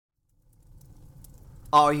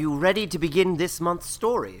Are you ready to begin this month's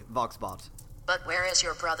story, Voxbot? But where is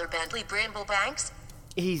your brother Bentley Brimblebanks?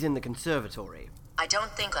 He's in the conservatory. I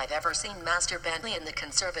don't think I've ever seen Master Bentley in the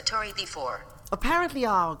conservatory before. Apparently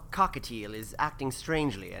our cockatiel is acting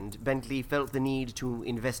strangely, and Bentley felt the need to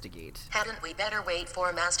investigate. Hadn't we better wait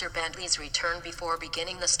for Master Bentley's return before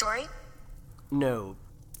beginning the story? No.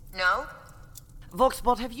 No?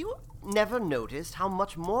 Voxbot, have you never noticed how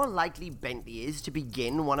much more likely Bentley is to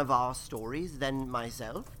begin one of our stories than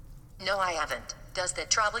myself? No, I haven't. Does that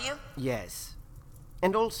trouble you? Yes.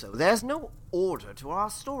 And also, there's no order to our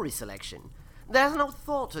story selection. There's no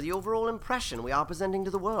thought to the overall impression we are presenting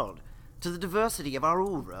to the world, to the diversity of our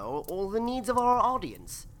oeuvre, or the needs of our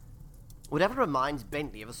audience. Whatever reminds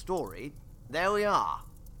Bentley of a story, there we are.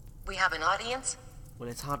 We have an audience? Well,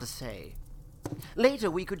 it's hard to say. Later,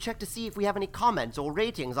 we could check to see if we have any comments or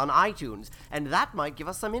ratings on iTunes, and that might give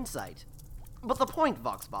us some insight. But the point,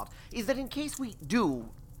 Voxbot, is that in case we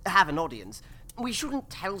do have an audience, we shouldn't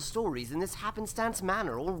tell stories in this happenstance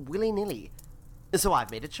manner or willy-nilly. So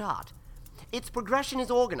I've made a chart. Its progression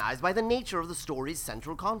is organized by the nature of the story's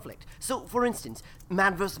central conflict. So, for instance,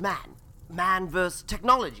 man vs. man. Man vs.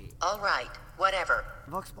 technology. All right, whatever.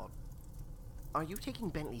 Voxbot, are you taking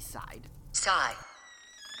Bentley's side? Sigh.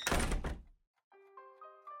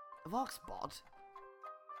 Voxbot?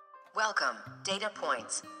 Welcome, Data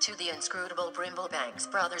Points, to the inscrutable Brimblebanks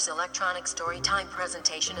Brothers electronic storytime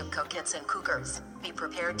presentation of Coquettes and Cougars. Be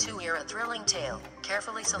prepared to hear a thrilling tale,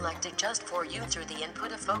 carefully selected just for you through the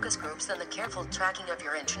input of focus groups and the careful tracking of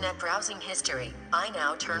your internet browsing history. I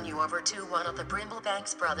now turn you over to one of the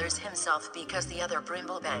Brimblebanks brothers himself because the other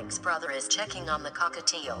Brimblebanks brother is checking on the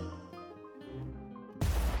cockatiel.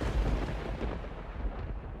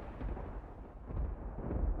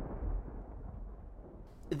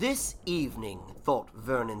 This evening, thought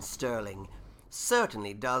Vernon Sterling,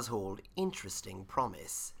 certainly does hold interesting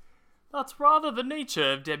promise. That's rather the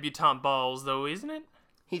nature of debutante balls, though, isn't it?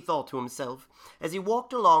 He thought to himself as he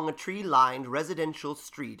walked along a tree-lined residential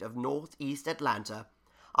street of northeast Atlanta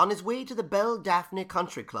on his way to the Belle Daphne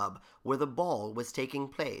Country Club where the ball was taking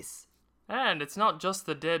place. And it's not just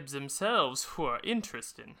the Debs themselves who are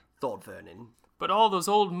interesting, thought Vernon, but all those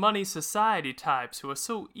old money society types who are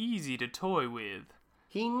so easy to toy with.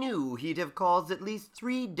 He knew he'd have caused at least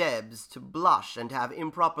 3 Debs to blush and have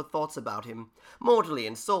improper thoughts about him, mortally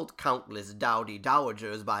insult countless dowdy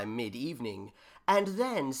dowagers by mid-evening, and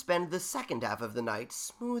then spend the second half of the night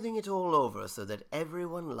smoothing it all over so that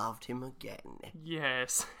everyone loved him again.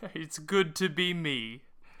 Yes, it's good to be me,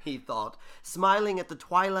 he thought, smiling at the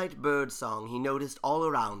twilight birdsong he noticed all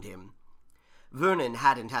around him. Vernon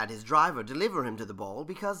hadn't had his driver deliver him to the ball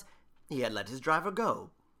because he had let his driver go.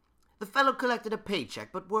 The fellow collected a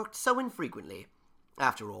paycheck but worked so infrequently.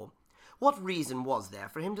 After all, what reason was there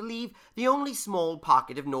for him to leave the only small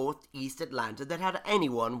pocket of northeast Atlanta that had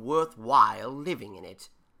anyone worthwhile living in it?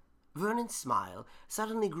 Vernon's smile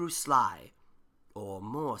suddenly grew sly, or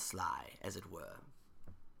more sly, as it were.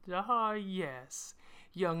 Ah, yes.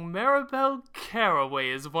 Young Maribel Caraway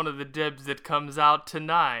is one of the Debs that comes out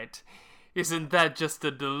tonight. Isn't that just a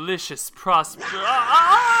delicious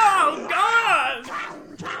Oh, God!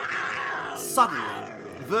 Suddenly,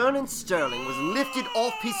 Vernon Sterling was lifted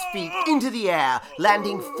off his feet into the air,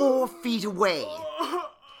 landing 4 feet away.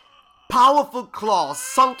 Powerful claws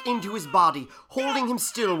sunk into his body, holding him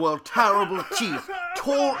still while terrible teeth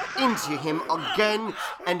tore into him again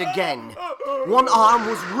and again. One arm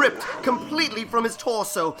was ripped completely from his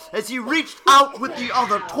torso as he reached out with the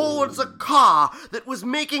other towards a car that was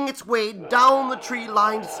making its way down the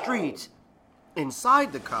tree-lined street.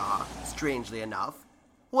 Inside the car, strangely enough,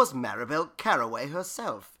 was Maribel Caraway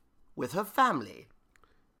herself, with her family.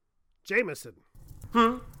 Jameson.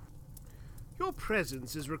 Your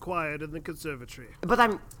presence is required in the conservatory. But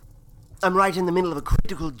I'm right in the middle of a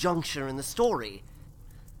critical juncture in the story.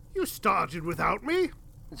 You started without me?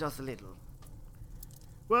 Just a little.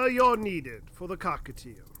 Well, you're needed for the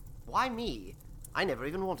cockatiel. Why me? I never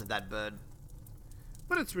even wanted that bird.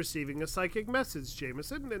 But it's receiving a psychic message,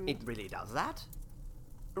 Jameson, and... It really does that?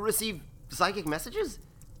 Receive psychic messages?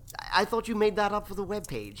 I thought you made that up for the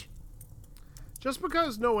webpage. Just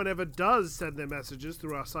because no one ever does send their messages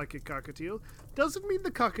through our psychic cockatiel doesn't mean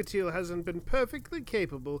the cockatiel hasn't been perfectly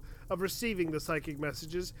capable of receiving the psychic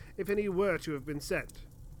messages if any were to have been sent.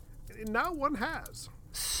 And now one has.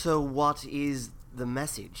 So what is the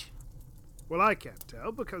message? Well, I can't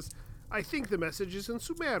tell because I think the message is in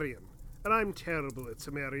Sumerian, and I'm terrible at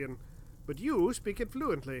Sumerian, but you speak it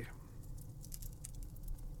fluently.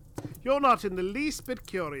 You're not in the least bit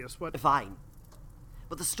curious what... Fine.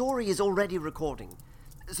 But the story is already recording,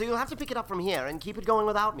 so you'll have to pick it up from here and keep it going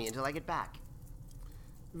without me until I get back.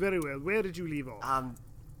 Very well. Where did you leave off?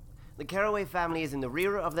 The Caraway family is in the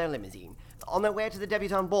rear of their limousine, on their way to the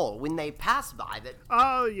debutante ball. When they pass by the...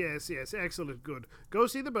 Oh, yes. Excellent. Good. Go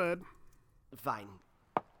see the bird. Fine.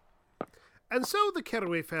 And so the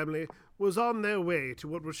Caraway family was on their way to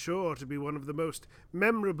what was sure to be one of the most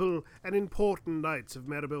memorable and important nights of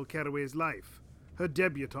Maribel Caraway's life, her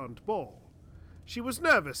debutante ball. She was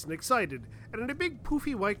nervous and excited, and in a big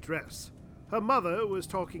poofy white dress. Her mother was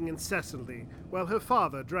talking incessantly, while her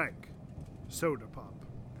father drank soda pop.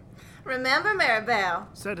 Remember, Maribel,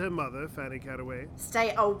 Said her mother, Fanny Caraway.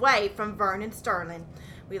 stay away from Vernon Sterling.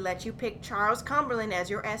 We let you pick Charles Cumberland as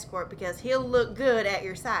your escort because he'll look good at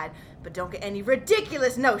your side, but don't get any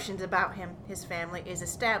ridiculous notions about him. His family is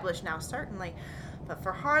established now, certainly, but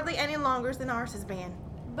for hardly any longer than ours has been.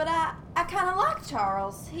 But I kind of like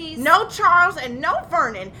Charles. He's... No Charles and no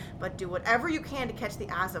Vernon, but do whatever you can to catch the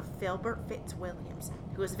eyes of Filbert Fitzwilliams,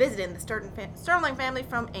 who is visiting the Sterling family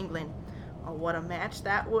from England. Oh, what a match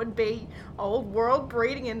that would be. Old world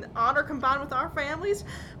breeding and honor combined with our families.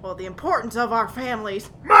 Well, the importance of our families.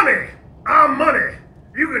 Money! Our money!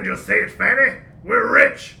 You can just say it, Fanny. We're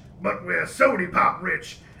rich, but we're sody pop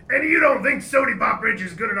rich. And you don't think sody pop rich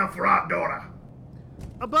is good enough for our daughter.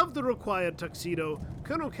 Above the required tuxedo,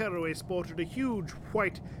 Colonel Caraway sported a huge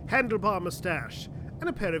white handlebar mustache and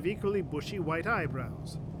a pair of equally bushy white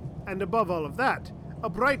eyebrows. And above all of that, a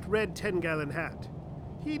bright red 10-gallon hat.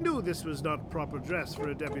 He knew this was not proper dress for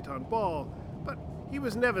a debutante ball, but he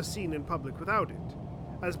was never seen in public without it.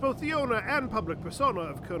 As both the owner and public persona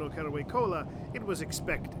of Colonel Caraway Cola, it was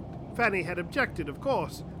expected. Fanny had objected, of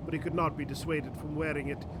course, but he could not be dissuaded from wearing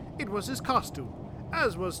it. It was his costume,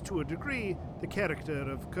 as was, to a degree, the character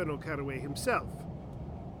of Colonel Caraway himself.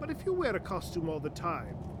 But if you wear a costume all the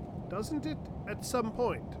time, doesn't it, at some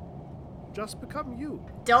point, just become you?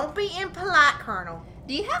 Don't be impolite, Colonel.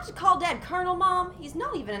 Do you have to call Dad Colonel, Mom? He's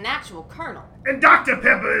not even an actual colonel. And Dr.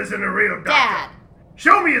 Pepper isn't a real doctor. Dad!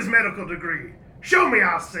 Show me his medical degree. Show me,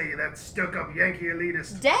 I'll say, that stuck-up Yankee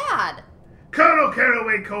elitist. Dad! Colonel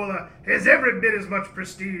Caraway Cola has every bit as much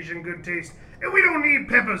prestige and good taste, and we don't need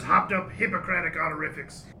Pepper's hopped-up Hippocratic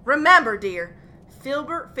honorifics. Remember, dear,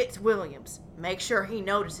 Filbert Fitzwilliams. Make sure he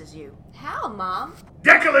notices you. How, Mom?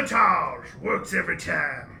 Décolletage works every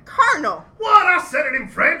time. Colonel! What? I said it in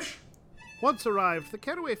French. Once arrived, the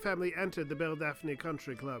Caraway family entered the Belle Daphne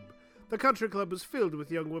Country Club. The country club was filled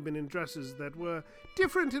with young women in dresses that were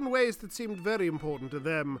different in ways that seemed very important to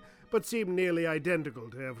them, but seemed nearly identical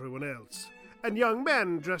to everyone else. And young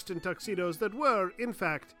men dressed in tuxedos that were, in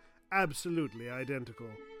fact, absolutely identical.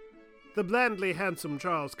 The blandly handsome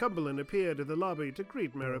Charles Cumberland appeared in the lobby to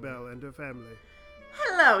greet Maribel and her family.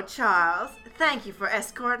 Hello, Charles. Thank you for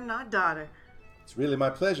escorting our daughter. It's really my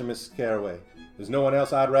pleasure, Mrs. Caraway. There's no one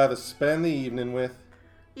else I'd rather spend the evening with.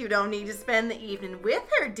 You don't need to spend the evening with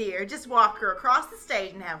her, dear. Just walk her across the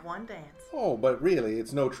stage and have one dance. Oh, but really,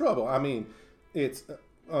 it's no trouble. I mean, it's,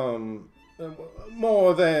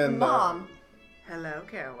 more than... Mom. Hello,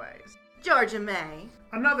 Caraways. Georgia May.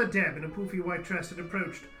 Another Deb in a poofy white dress had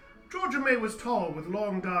approached. Georgia May was tall, with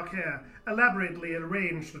long dark hair, elaborately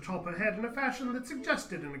arranged atop her head in a fashion that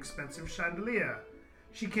suggested an expensive chandelier.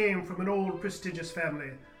 She came from an old, prestigious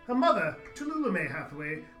family. Her mother, Tallulah May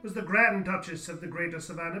Hathaway, was the Grand Duchess of the Greater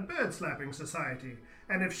Savannah Bird Slapping Society,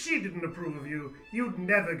 and if she didn't approve of you, you'd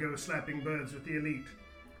never go slapping birds with the elite.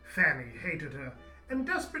 Fanny hated her, and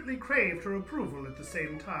desperately craved her approval at the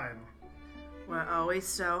same time. We're always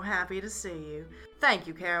so happy to see you. Thank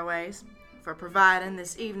you, Caraways, for providing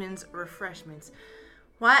this evening's refreshments.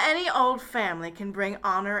 Why, any old family can bring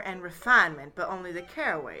honor and refinement, but only the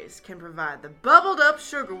Caraways can provide the bubbled-up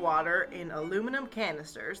sugar water in aluminum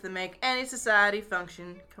canisters that make any society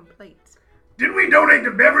function complete. Did we donate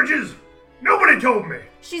the beverages? Nobody told me.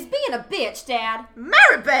 She's being a bitch, Dad.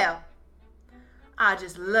 Maribel! I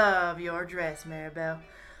just love your dress, Maribel.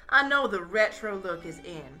 I know the retro look is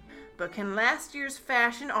in, but can last year's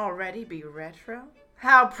fashion already be retro?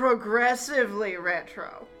 How progressively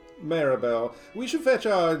retro. Maribel, we should fetch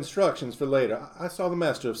our instructions for later. I saw the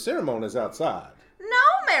Master of Ceremonies outside.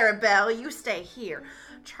 No, Maribel, you stay here.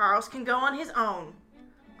 Charles can go on his own.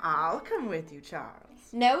 I'll come with you,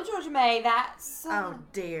 Charles. No, Georgia May, that's... Oh,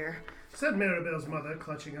 dear. Said Maribel's mother,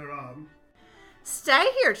 clutching her arm. Stay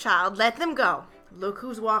here, child. Let them go. Look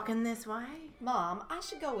who's walking this way. Mom, I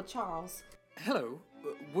should go with Charles. Hello.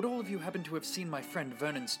 Would all of you happen to have seen my friend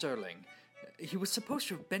Vernon Sterling? He was supposed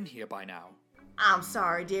to have been here by now. I'm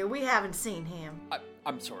sorry, dear. We haven't seen him.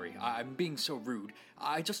 I'm sorry. I'm being so rude.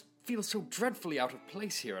 I just feel so dreadfully out of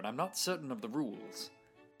place here, and I'm not certain of the rules.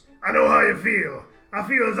 I know how you feel. I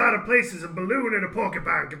feel as out of place as a balloon at a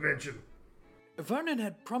porcupine convention. Vernon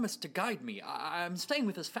had promised to guide me. I'm staying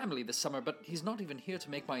with his family this summer, but he's not even here to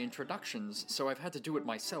make my introductions, so I've had to do it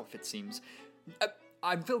myself, it seems.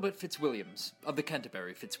 I'm Filbert Fitzwilliams, of the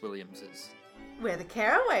Canterbury Fitzwilliamses. We're the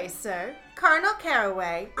Carraways, sir. Colonel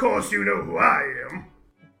Carraway. Of course you know who I am.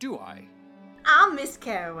 Do I? I'm Miss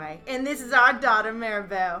Carraway, and this is our daughter,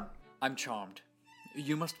 Maribel. I'm charmed.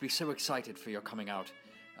 You must be so excited for your coming out.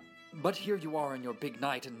 But here you are on your big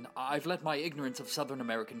night, and I've let my ignorance of Southern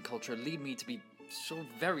American culture lead me to be so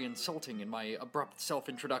very insulting in my abrupt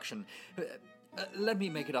self-introduction. Let me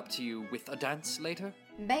make it up to you with a dance later?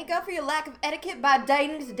 Make up for your lack of etiquette by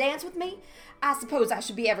deigning to dance with me? I suppose I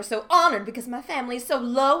should be ever so honored because my family is so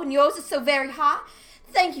low and yours is so very high.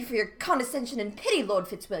 Thank you for your condescension and pity, Lord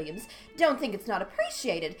Fitzwilliams. Don't think it's not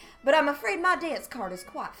appreciated, but I'm afraid my dance card is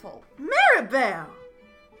quite full. Maribel!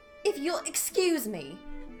 If you'll excuse me.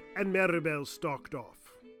 And Maribel stalked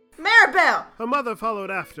off. Maribel! Her mother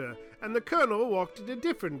followed after, and the colonel walked in a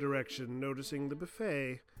different direction, noticing the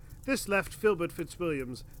buffet. This left Filbert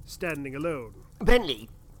Fitzwilliams standing alone. Bentley,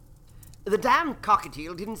 the damn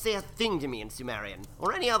cockatiel didn't say a thing to me in Sumerian,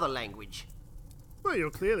 or any other language. Well,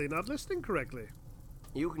 you're clearly not listening correctly.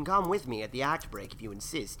 You can come with me at the act break if you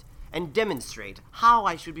insist, and demonstrate how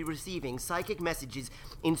I should be receiving psychic messages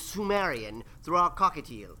in Sumerian through our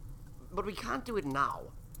cockatiel. But we can't do it now.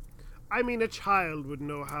 I mean, a child would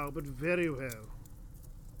know how, but very well.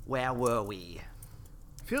 Where were we?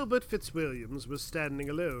 Filbert Fitzwilliams was standing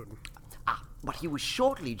alone. But he was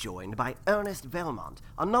shortly joined by Ernest Velmont,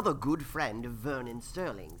 another good friend of Vernon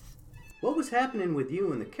Sterling's. What was happening with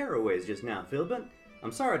you and the Carraways just now, Filbert?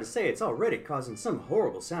 I'm sorry to say it's already causing some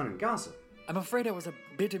horrible sounding gossip. I'm afraid I was a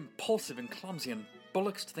bit impulsive and clumsy and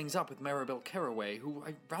bollocksed things up with Maribel Carraway, who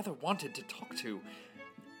I rather wanted to talk to.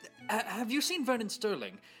 Have you seen Vernon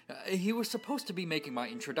Sterling? He was supposed to be making my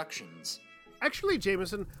introductions. Actually,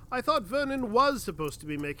 Jameson, I thought Vernon was supposed to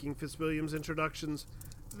be making Fitzwilliams introductions.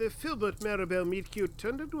 The Filbert-Maribel meet-cute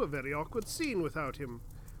turned into a very awkward scene without him.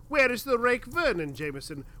 Where is the rake Vernon,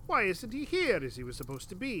 Jameson? Why isn't he here as he was supposed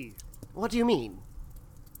to be? What do you mean?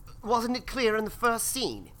 Wasn't it clear in the first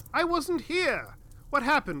scene? I wasn't here. What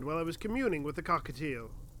happened while I was communing with the cockatiel?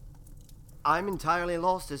 I'm entirely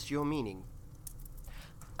lost as to your meaning.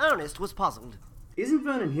 Ernest was puzzled. Isn't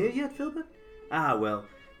Vernon here yet, Filbert? Ah, well,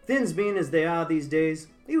 things being as they are these days,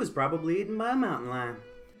 he was probably eaten by a mountain lion.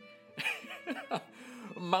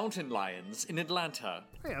 Mountain lions in Atlanta.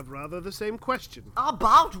 I have rather the same question.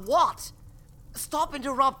 About what? Stop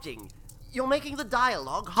interrupting. You're making the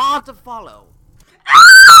dialogue hard to follow.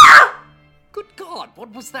 Good God,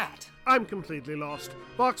 what was that? I'm completely lost.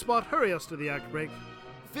 Boxbot, hurry us to the act break.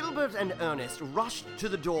 Filbert and Ernest rushed to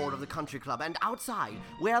the door of the country club and outside,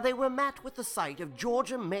 where they were met with the sight of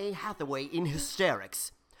Georgia May Hathaway in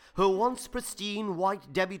hysterics. Her once pristine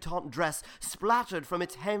white debutante dress splattered from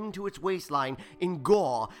its hem to its waistline in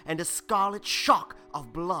gore and a scarlet shock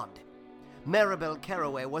of blood. Maribel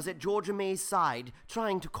Carraway was at Georgia May's side,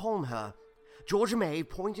 trying to calm her. Georgia May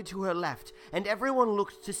pointed to her left, and everyone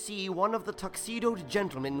looked to see one of the tuxedoed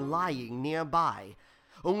gentlemen lying nearby.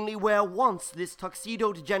 Only where once this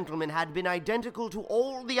tuxedoed gentleman had been identical to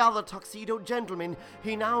all the other tuxedoed gentlemen,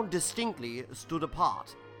 he now distinctly stood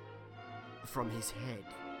apart from his head.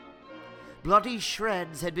 Bloody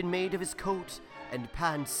shreds had been made of his coat and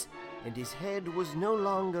pants, and his head was no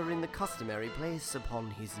longer in the customary place upon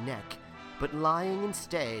his neck, but lying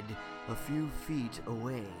instead a few feet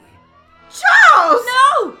away. Charles!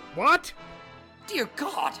 No! What? Dear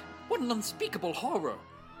God, what an unspeakable horror.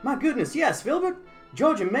 My goodness, yes, Filbert.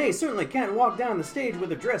 Georgia May certainly can't walk down the stage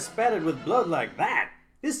with a dress spattered with blood like that.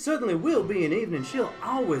 This certainly will be an evening she'll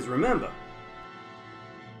always remember.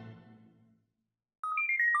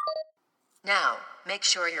 Now, make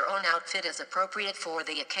sure your own outfit is appropriate for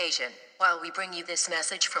the occasion, while we bring you this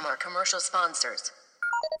message from our commercial sponsors.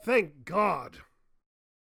 Thank God.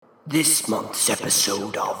 This month's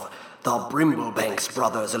episode of the Brimblebanks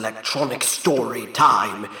Brothers Electronic Story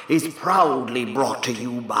Time is proudly brought to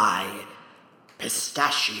you by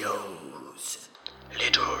Pistachios.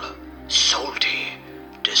 Little, salty,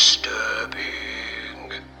 disturbing.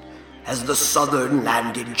 As the southern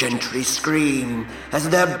landed gentry scream, as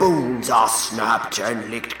their bones are snapped and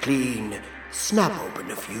licked clean, snap open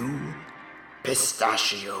a few.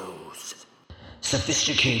 Pistachios.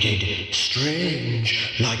 Sophisticated,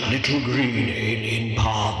 strange, like little green alien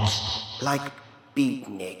pods. Like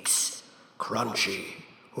beatniks. Crunchy,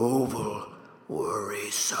 oval,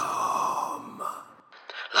 worrisome.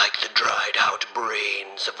 Like the dried out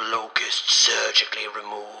brains of locusts surgically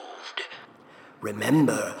removed.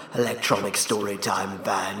 Remember, Electronic Storytime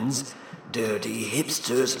fans, Dirty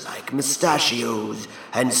hipsters like mustachios,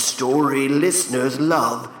 and story listeners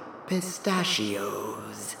love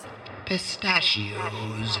pistachios.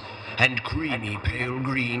 Pistachios. And creamy pale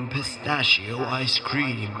green pistachio ice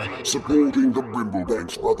cream. Supporting the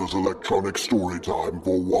Brimblebanks Brothers Electronic Storytime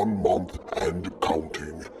for 1 month and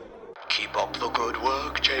counting. Keep up the good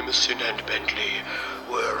work, Jameson and Bentley.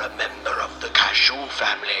 We're a member of the Casual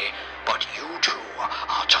family, but you two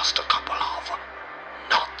are just a couple of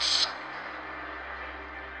nuts.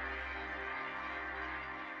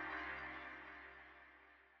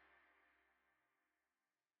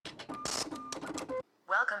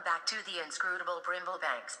 Welcome back to the inscrutable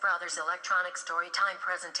Brimblebanks Brothers Electronic Storytime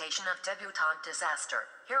presentation of Debutante Disaster.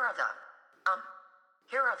 Here are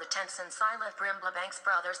the tense and silent Brimblebanks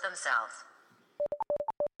brothers themselves.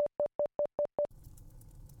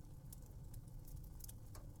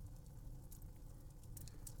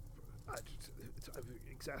 I'm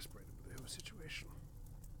exasperated with the whole situation.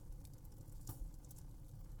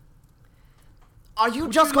 Are you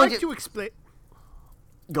Would just you going like to explain?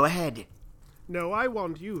 Go ahead. No, I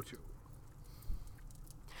want you to.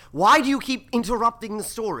 Why do you keep interrupting the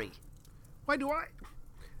story? Why do I?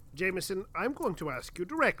 Jameson, I'm going to ask you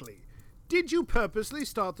directly. Did you purposely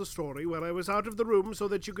start the story when I was out of the room so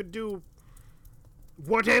that you could do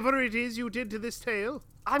whatever it is you did to this tale?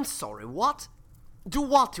 I'm sorry, what? Do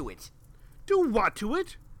what to it? Do what to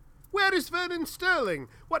it? Where is Vernon Sterling?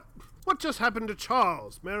 What just happened to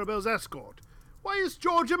Charles, Maribel's escort? Why is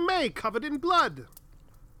Georgia May covered in blood?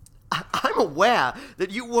 I'm aware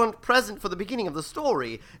that you weren't present for the beginning of the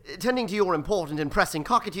story, tending to your important and pressing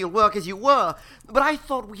cockatiel work as you were, but I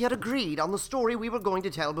thought we had agreed on the story we were going to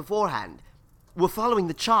tell beforehand. We're following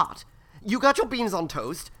the chart. You got your beans on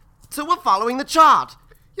toast, so we're following the chart.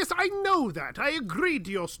 Yes, I know that. I agreed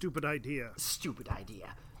to your stupid idea. Stupid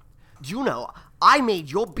idea. Do you know, I made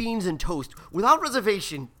your beans and toast without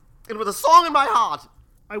reservation and with a song in my heart.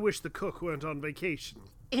 I wish the cook weren't on vacation.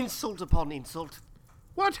 Insult upon insult.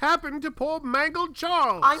 What happened to poor mangled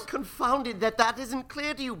Charles? I'm confounded that isn't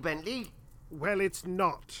clear to you, Bentley. Well, it's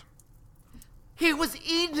not. He was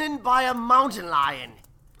eaten by a mountain lion.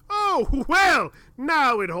 Oh, well,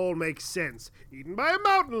 now it all makes sense. Eaten by a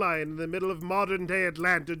mountain lion in the middle of modern-day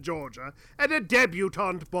Atlanta, Georgia, at a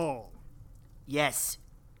debutante ball. Yes.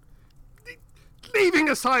 Leaving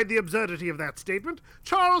aside the absurdity of that statement,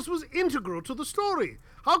 Charles was integral to the story.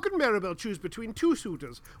 How could Maribel choose between two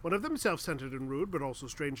suitors, one of them self-centered and rude, but also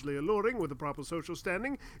strangely alluring with a proper social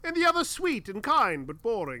standing, and the other sweet and kind, but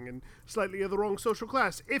boring and slightly of the wrong social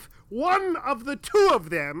class, if one of the two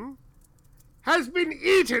of them has been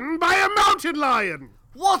eaten by a mountain lion?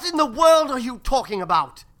 What in the world are you talking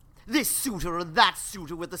about? This suitor or that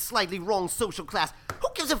suitor with the slightly wrong social class? Who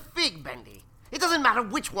gives a fig, Bendy? It doesn't matter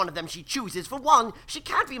which one of them she chooses. For one, she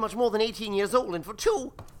can't be much more than 18 years old, and for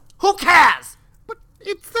two, who cares? But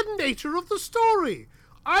it's the nature of the story.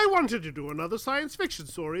 I wanted to do another science fiction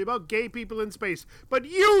story about gay people in space, but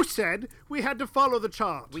you said we had to follow the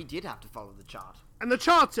chart. We did have to follow the chart. And the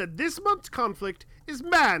chart said this month's conflict is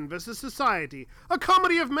man versus society, a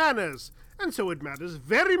comedy of manners. And so it matters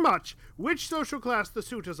very much which social class the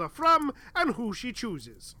suitors are from and who she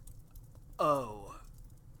chooses. Oh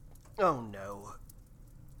no.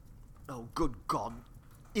 Oh, good God.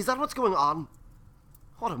 Is that what's going on?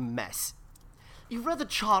 What a mess. You read the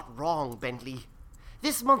chart wrong, Bentley.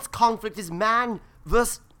 This month's conflict is man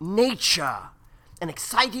versus nature. An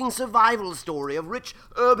exciting survival story of rich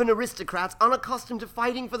urban aristocrats unaccustomed to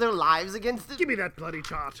fighting for their lives against the... Give me that bloody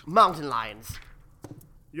chart. Mountain lions.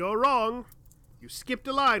 You're wrong. You skipped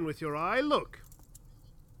a line with your eye. Look.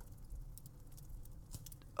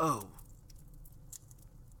 Oh.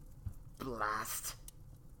 Blast.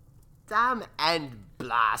 Damn and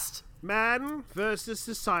blast. Man versus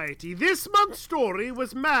society. This month's story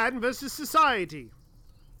was man versus society.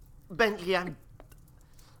 Bentley, I'm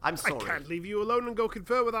sorry. I can't leave you alone and go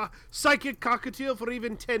confer with our psychic cockatiel for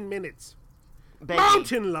even 10 minutes. Bentley.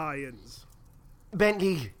 Mountain lions.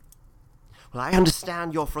 Bentley. Well, I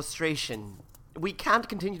understand your frustration. We can't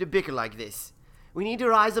continue to bicker like this. We need to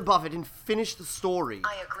rise above it and finish the story.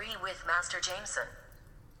 I agree with Master Jameson.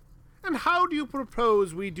 And how do you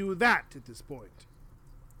propose we do that at this point?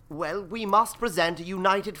 Well, we must present a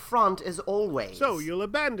united front as always. So you'll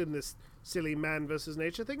abandon this silly man versus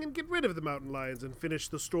nature thing and get rid of the mountain lions and finish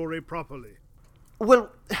the story properly. Well,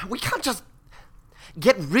 we can't just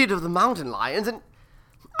get rid of the mountain lions and...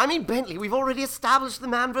 I mean, Bentley, we've already established the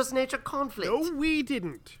man versus nature conflict. No, we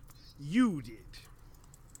didn't. You did.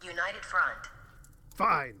 United front.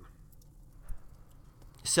 Fine.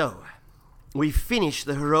 So, We finish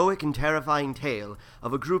the heroic and terrifying tale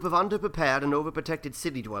of a group of underprepared and overprotected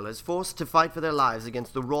city dwellers forced to fight for their lives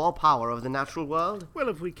against the raw power of the natural world. Well,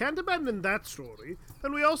 if we can't abandon that story,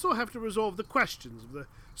 then we also have to resolve the questions of the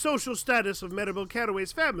social status of Maribel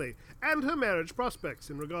Caraway's family and her marriage prospects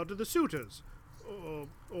in regard to the suitors.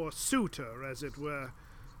 Or suitor, as it were.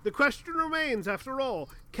 The question remains, after all,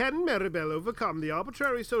 can Maribel overcome the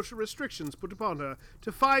arbitrary social restrictions put upon her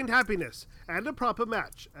to find happiness and a proper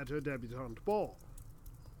match at her debutante ball?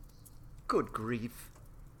 Good grief.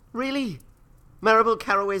 Really? Maribel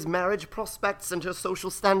Caraway's marriage prospects and her social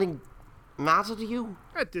standing matter to you?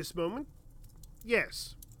 At this moment,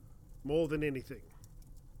 yes. More than anything.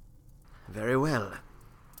 Very well.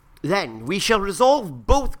 Then we shall resolve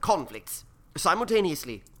both conflicts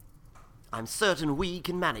simultaneously. I'm certain we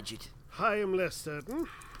can manage it. I am less certain,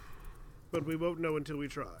 but we won't know until we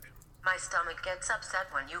try. My stomach gets upset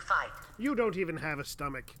when you fight. You don't even have a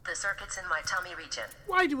stomach. The circuits in my tummy region.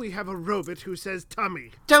 Why do we have a robot who says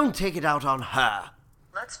tummy? Don't take it out on her.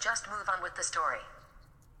 Let's just move on with the story.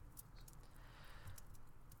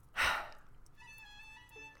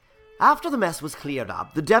 After the mess was cleared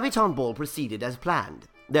up, the debutante ball proceeded as planned.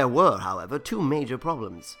 There were, however, two major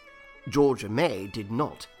problems. Georgia May did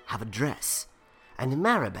not have a dress, and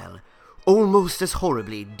Maribel, almost as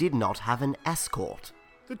horribly, did not have an escort.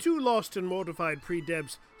 The two lost and mortified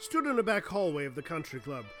pre-debs stood in a back hallway of the country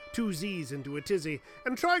club, two Z's into a tizzy,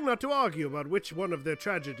 and trying not to argue about which one of their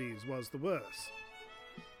tragedies was the worse.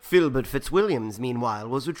 Filbert Fitzwilliams, meanwhile,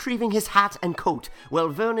 was retrieving his hat and coat, while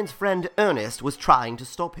Vernon's friend Ernest was trying to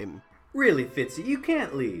stop him. Really, Fitzy, you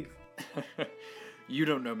can't leave. You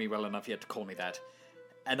don't know me well enough yet to call me that.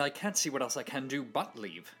 And I can't see what else I can do but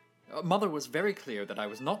leave. Mother was very clear that I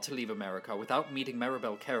was not to leave America without meeting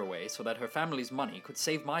Maribel Caraway so that her family's money could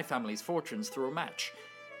save my family's fortunes through a match.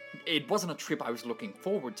 It wasn't a trip I was looking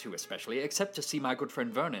forward to especially, except to see my good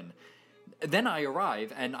friend Vernon. Then I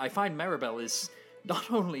arrive, and I find Maribel is not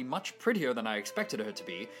only much prettier than I expected her to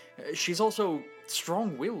be, she's also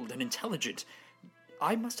strong-willed and intelligent.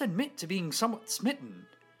 I must admit to being somewhat smitten.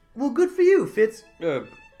 Well, good for you, Fitz.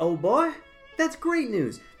 Old boy. That's great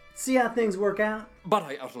news. See how things work out? But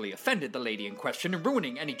I utterly offended the lady in question,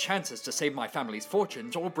 ruining any chances to save my family's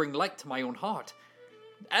fortunes or bring light to my own heart.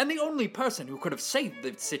 And the only person who could have saved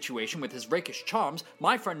the situation with his rakish charms,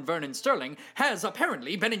 my friend Vernon Sterling, has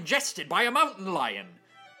apparently been ingested by a mountain lion.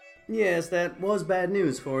 Yes, that was bad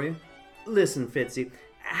news for you. Listen, Fitzy,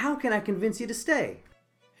 how can I convince you to stay?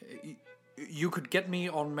 You could get me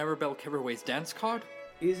on Maribel Caraway's dance card?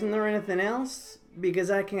 Isn't there anything else?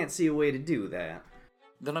 Because I can't see a way to do that.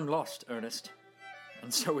 Then I'm lost, Ernest.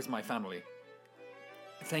 And so is my family.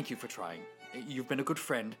 Thank you for trying. You've been a good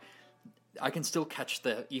friend. I can still catch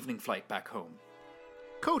the evening flight back home.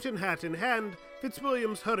 Coat and hat in hand,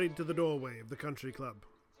 Fitzwilliams hurried to the doorway of the country club,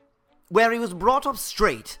 where he was brought up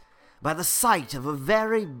straight by the sight of a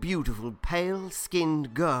very beautiful,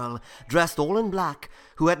 pale-skinned girl dressed all in black,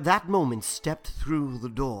 who at that moment stepped through the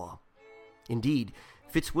door. Indeed,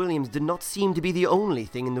 Fitzwilliams did not seem to be the only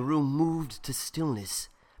thing in the room moved to stillness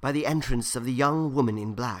by the entrance of the young woman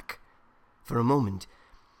in black. For a moment,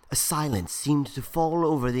 a silence seemed to fall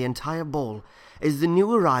over the entire ball as the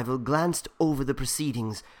new arrival glanced over the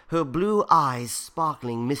proceedings, her blue eyes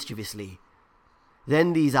sparkling mischievously.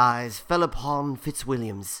 Then these eyes fell upon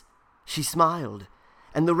Fitzwilliams. She smiled,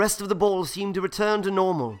 and the rest of the ball seemed to return to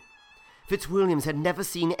normal. Fitzwilliams had never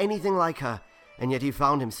seen anything like her, and yet he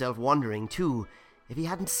found himself wondering, too, if he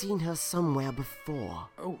hadn't seen her somewhere before.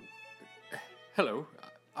 Oh, hello.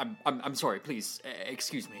 I'm sorry, please,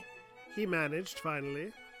 excuse me. He managed,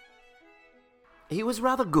 finally. He was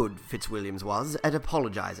rather good, Fitzwilliams was, at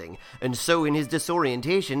apologizing, and so in his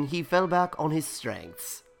disorientation he fell back on his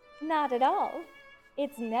strengths. Not at all.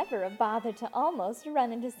 It's never a bother to almost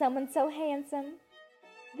run into someone so handsome.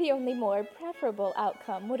 The only more preferable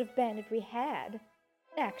outcome would have been if we had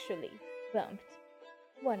actually bumped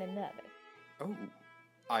one another. Oh,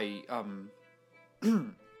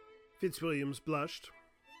 Fitzwilliams blushed.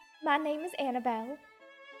 My name is Annabelle.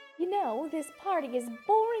 You know, this party is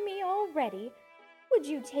boring me already. Would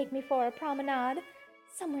you take me for a promenade?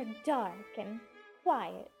 Somewhere dark and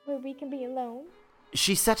quiet where we can be alone?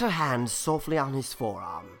 She set her hand softly on his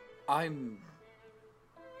forearm. I'm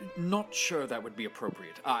not sure that would be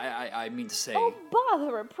appropriate. I mean to say... Oh,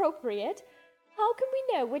 bother appropriate! How can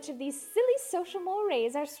we know which of these silly social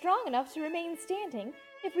mores are strong enough to remain standing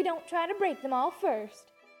if we don't try to break them all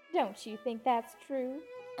first? Don't you think that's true?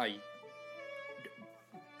 I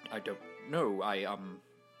don't know.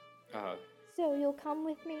 So you'll come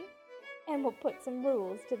with me? And we'll put some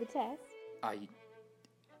rules to the test?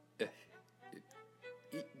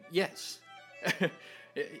 Yes.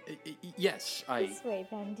 Yes, I... This way,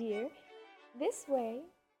 then, dear. This way.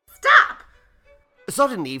 Stop!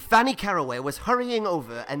 Suddenly, Fanny Caraway was hurrying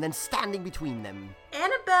over and then standing between them.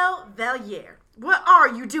 Annabelle Valliere, what are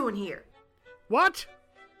you doing here? What?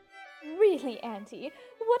 Really, Auntie,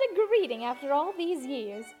 what a greeting after all these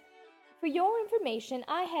years. For your information,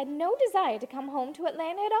 I had no desire to come home to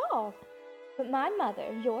Atlanta at all. But my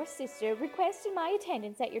mother, your sister, requested my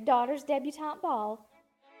attendance at your daughter's debutante ball.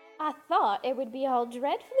 I thought it would be all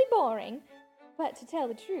dreadfully boring, but to tell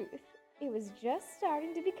the truth, it was just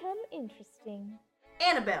starting to become interesting.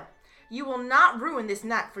 Annabelle, you will not ruin this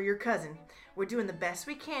night for your cousin. We're doing the best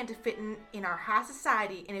we can to fit in our high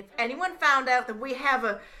society, and if anyone found out that we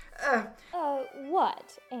have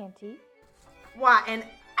what, Auntie? Why, an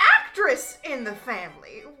actress in the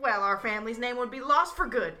family, well, our family's name would be lost for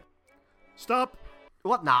good. Stop.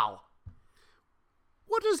 What now?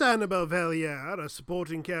 What is Annabelle Valliere, a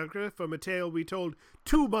supporting character from a tale we told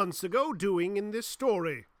 2 months ago, doing in this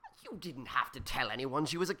story? You didn't have to tell anyone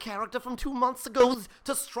she was a character from 2 months ago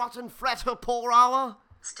to strut and fret her poor hour.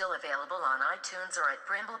 Still available on iTunes or at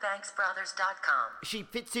BrimblebanksBrothers.com. She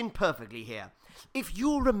fits in perfectly here. If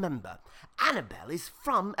you remember, Annabelle is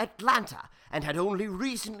from Atlanta and had only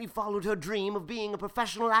recently followed her dream of being a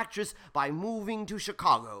professional actress by moving to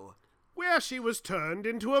Chicago, where she was turned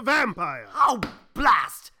into a vampire. Oh,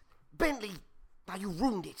 blast! Bentley, now you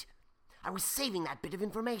ruined it. I was saving that bit of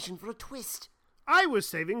information for a twist. I was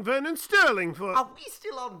saving Vernon Sterling for... Are we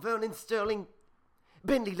still on Vernon Sterling?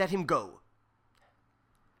 Bentley, let him go.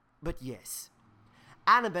 But yes,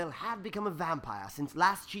 Annabelle had become a vampire since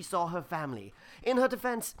last she saw her family. In her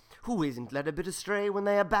defense, who isn't led a bit astray when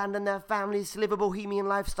they abandon their families to live a bohemian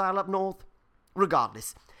lifestyle up north?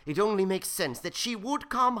 Regardless, it only makes sense that she would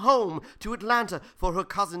come home to Atlanta for her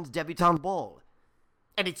cousin's debutante ball.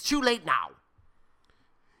 And it's too late now.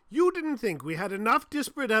 You didn't think we had enough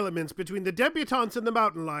disparate elements between the debutantes and the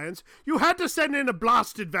mountain lions? You had to send in a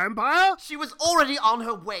blasted vampire? She was already on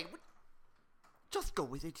her way. Just go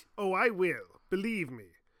with it. Oh, I will. Believe me.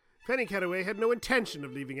 Fanny Caraway had no intention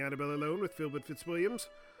of leaving Annabelle alone with Filbert Fitzwilliams.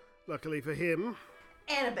 Luckily for him.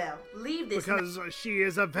 Annabelle, leave this... Because she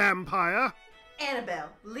is a vampire. Annabelle,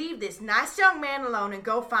 leave this nice young man alone and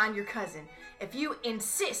go find your cousin. If you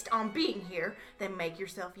insist on being here, then make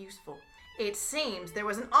yourself useful. It seems there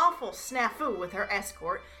was an awful snafu with her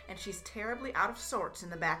escort, and she's terribly out of sorts in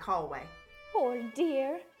the back hallway. Poor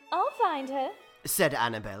dear. I'll find her, said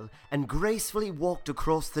Annabelle, and gracefully walked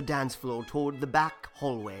across the dance floor toward the back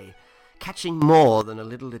hallway, catching more than a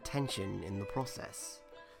little attention in the process.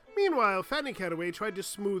 Meanwhile, Fanny Caraway tried to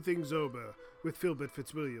smooth things over with Filbert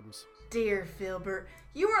Fitzwilliams. Dear Filbert,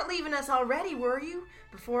 you weren't leaving us already, were you?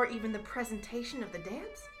 Before even the presentation of the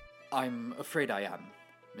dance? I'm afraid I am,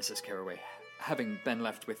 Mrs. Caraway, having been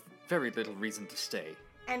left with very little reason to stay.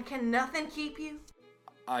 And can nothing keep you?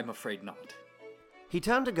 I'm afraid not. He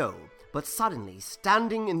turned to go, but suddenly,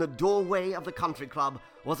 standing in the doorway of the country club,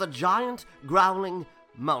 was a giant, growling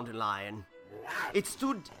mountain lion. It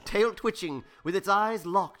stood tail-twitching, with its eyes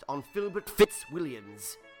locked on Filbert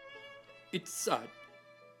Fitzwilliams. It's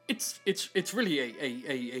really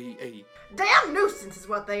a... Damn nuisance is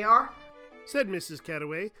what they are, said Mrs.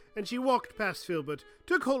 Caraway, and she walked past Filbert,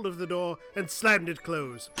 took hold of the door, and slammed it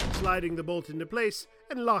close, sliding the bolt into place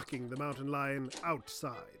and locking the mountain lion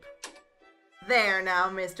outside. There now,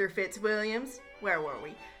 Mr. Fitzwilliams. Where were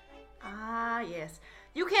we? Ah, yes.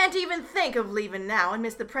 You can't even think of leaving now and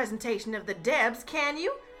miss the presentation of the Debs, can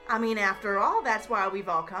you? I mean, after all, that's why we've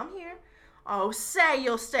all come here. Oh, say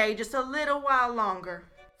you'll stay just a little while longer.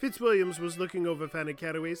 Fitzwilliams was looking over Fanny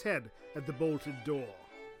Caraway's head at the bolted door.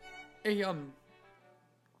 A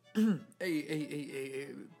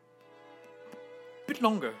bit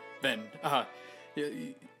longer, then.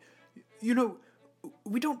 You know,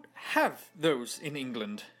 we don't have those in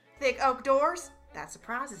England. Thick oak doors? That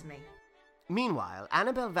surprises me. Meanwhile,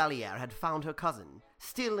 Annabelle Valliere had found her cousin,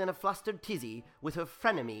 still in a flustered tizzy with her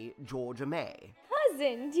frenemy, Georgia May.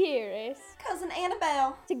 Cousin, dearest. Cousin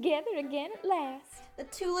Annabelle. Together again at last. The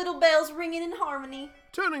two little bells ringing in harmony.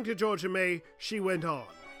 Turning to Georgia May, she went on.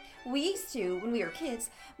 We used to, when we were kids,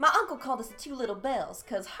 my uncle called us the two little bells,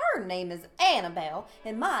 'cause her name is Annabelle,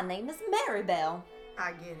 and my name is Marybelle.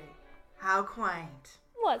 I get it. How quaint.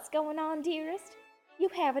 What's going on, dearest? You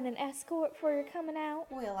having an escort for your coming out?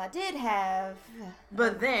 Well, I did have...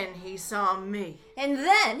 But then he saw me. And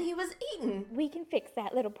then he was eaten. We can fix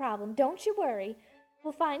that little problem, don't you worry.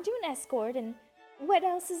 We'll find you an escort, and what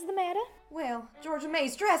else is the matter? Well, Georgia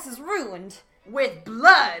May's dress is ruined. With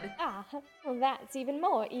blood! Ah, well, that's even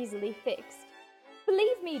more easily fixed.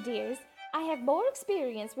 Believe me, dears, I have more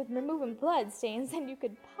experience with removing blood stains than you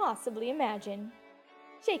could possibly imagine.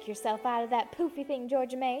 Shake yourself out of that poofy thing,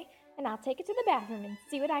 Georgia May, and I'll take it to the bathroom and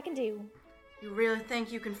see what I can do. You really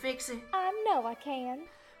think you can fix it? I know I can.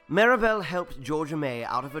 Maribel helped Georgia May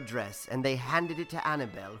out of her dress, and they handed it to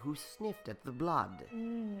Annabelle, who sniffed at the blood.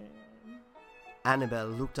 Annabelle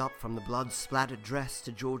looked up from the blood-splattered dress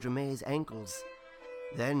to Georgia May's ankles,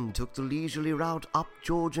 then took the leisurely route up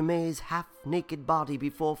Georgia May's half-naked body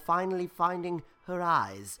before finally finding her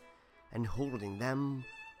eyes and holding them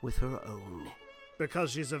with her own.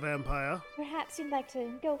 Because she's a vampire. Perhaps you'd like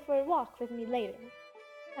to go for a walk with me later.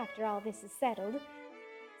 After all this is settled.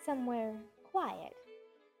 Somewhere quiet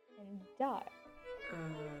and dark.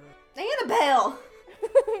 Annabelle!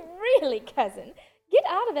 Really, cousin? Get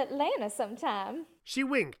out of Atlanta sometime. She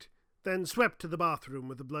winked, then swept to the bathroom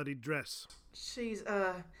with the bloodied dress. She's...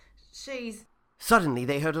 Suddenly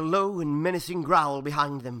they heard a low and menacing growl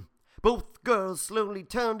behind them. Both girls slowly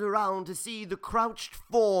turned around to see the crouched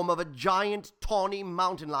form of a giant, tawny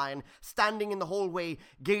mountain lion standing in the hallway,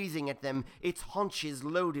 gazing at them, its haunches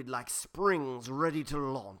loaded like springs ready to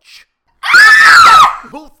launch.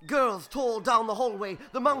 Both girls tore down the hallway,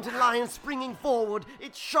 the mountain lion springing forward,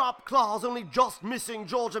 its sharp claws only just missing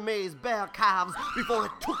Georgia May's bare calves before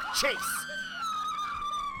it took chase.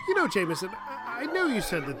 You know, Jameson, I know you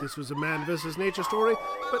said that this was a man versus nature story,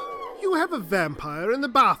 but you have a vampire in the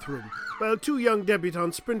bathroom, while two young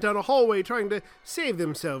debutantes sprint down a hallway trying to save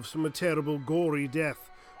themselves from a terrible, gory death,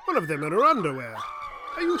 one of them in her underwear.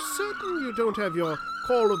 Are you certain you don't have your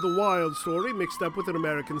Call of the Wild story mixed up with an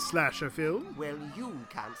American slasher film? Well, you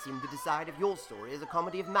can't seem to decide if your story is a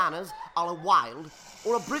comedy of manners, a la Wild,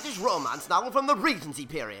 or a British romance novel from the Regency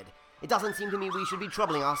period. It doesn't seem to me we should be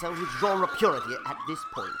troubling ourselves with genre purity at this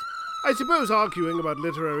point. I suppose arguing about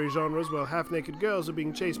literary genres while half-naked girls are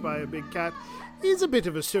being chased by a big cat is a bit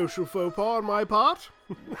of a social faux pas on my part.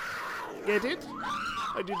 Get it?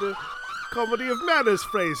 I did a comedy of manners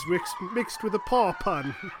phrase mixed with a paw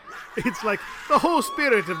pun. It's like the whole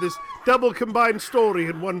spirit of this double combined story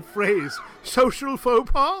in one phrase. Social faux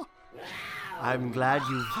pas? I'm glad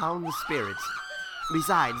you found the spirit.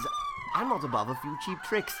 Besides, I'm not above a few cheap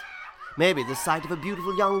tricks. Maybe the sight of a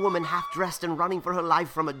beautiful young woman half-dressed and running for her life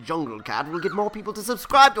from a jungle cat will get more people to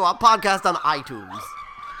subscribe to our podcast on iTunes.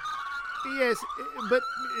 Yes, but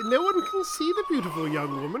no one can see the beautiful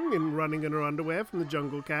young woman running in her underwear from the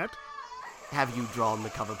jungle cat. Have you drawn the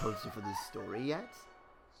cover poster for this story yet?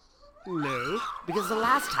 No. Because the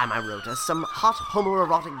last time I wrote us some hot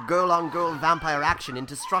homoerotic girl-on-girl vampire action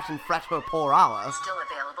into strut and fret her poor hour. Still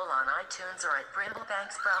available on iTunes or at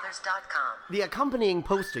BrimbleBanksBrothers.com. The accompanying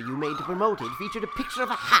poster you made to promote it featured a picture of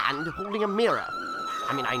a hand holding a mirror.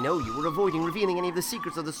 I mean, I know you were avoiding revealing any of the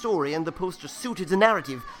secrets of the story, and the poster suited the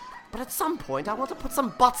narrative, but at some point I want to put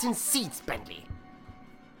some butts in seats, Bentley.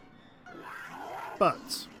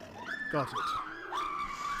 Butts. Got it.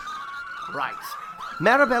 Right.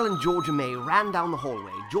 Maribel and Georgia May ran down the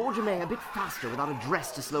hallway. Georgia May, a bit faster without a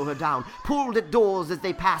dress to slow her down, pulled at doors as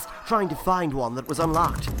they passed, trying to find one that was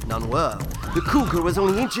unlocked. None were. The cougar was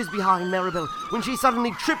only inches behind Maribel when she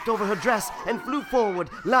suddenly tripped over her dress and flew forward,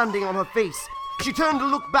 landing on her face. She turned to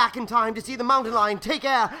look back in time to see the mountain lion take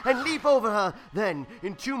air and leap over her. Then,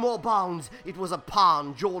 in two more bounds, it was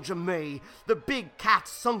upon Georgia May. The big cat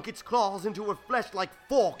sunk its claws into her flesh like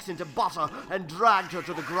forks into butter and dragged her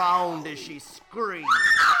to the ground as she screamed.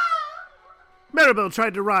 Maribel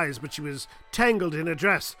tried to rise, but she was tangled in her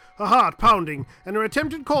dress, her heart pounding, and her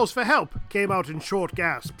attempted calls for help came out in short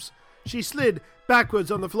gasps. She slid backwards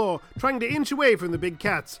on the floor, trying to inch away from the big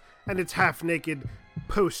cats and its half-naked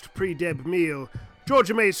post-pre-deb meal.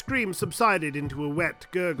 Georgia May's scream subsided into a wet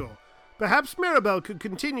gurgle. Perhaps Maribel could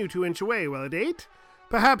continue to inch away while it ate?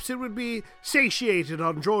 Perhaps it would be satiated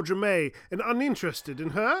on Georgia May and uninterested in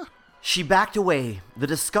her? She backed away, the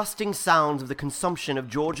disgusting sounds of the consumption of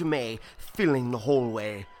Georgia May filling the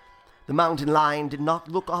hallway. The mountain lion did not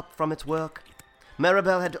look up from its work.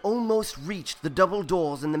 Maribel had almost reached the double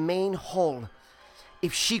doors in the main hall.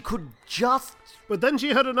 If she could just... But then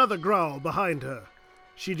she heard another growl behind her.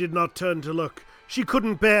 She did not turn to look. She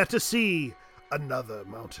couldn't bear to see another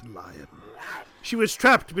mountain lion. She was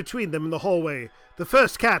trapped between them in the hallway. The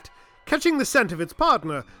first cat, catching the scent of its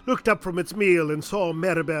partner, looked up from its meal and saw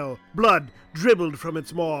Maribel. Blood dribbled from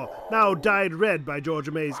its maw, now dyed red by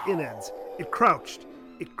Georgia May's innards. It crouched.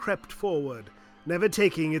 It crept forward, never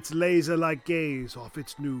taking its laser-like gaze off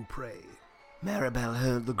its new prey. Maribel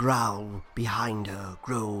heard the growl behind her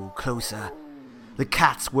grow closer. The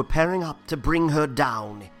cats were pairing up to bring her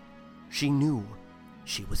down. She knew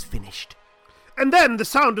she was finished. And then the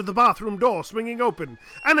sound of the bathroom door swinging open.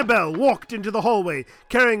 Annabelle walked into the hallway,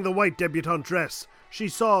 carrying the white debutante dress. She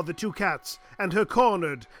saw the two cats and her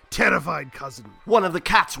cornered, terrified cousin. One of the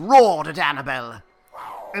cats roared at Annabelle.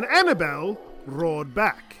 And Annabelle roared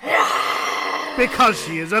back. Because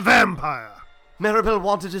she is a vampire. Maribel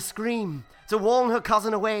wanted to scream, to warn her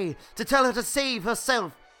cousin away, to tell her to save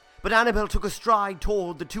herself. But Annabelle took a stride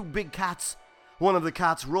toward the two big cats. One of the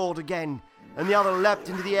cats roared again, and the other leapt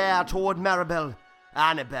into the air toward Maribel.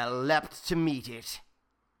 Annabelle leapt to meet it.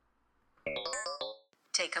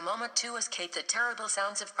 Take a moment to escape the terrible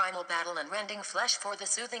sounds of primal battle and rending flesh for the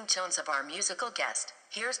soothing tones of our musical guest.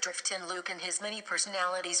 Here's Driftin' Luke and his many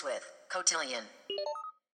personalities with Cotillion.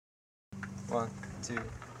 1, 2,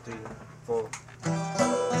 3, 4.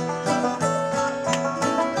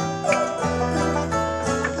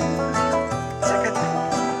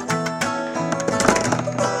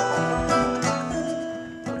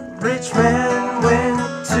 Rich man went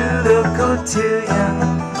to the cotillion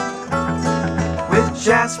with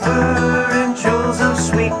jasper and jewels of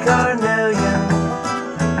sweet carnelian.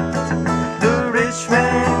 The rich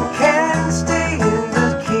man can stay in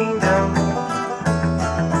the kingdom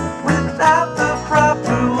without the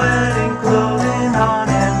proper wedding clothing on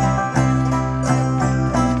him.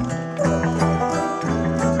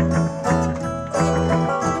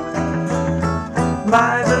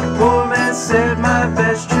 My, the poor man said, my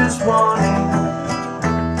best just wanting.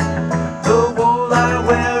 The wool I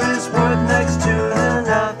wear is worth next to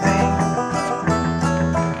nothing.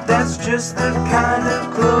 That's just the kind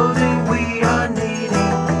of clothing we are needing.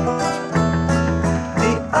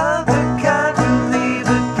 The other kind will leave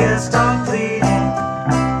a guest off bleeding.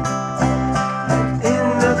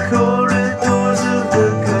 In the corridors of the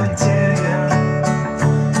cotillion,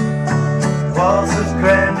 walls of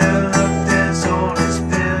grandeur looked as old as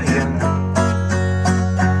billion.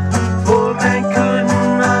 Poor man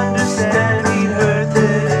couldn't understand, he heard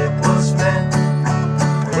that it was meant.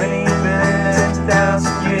 When he'd been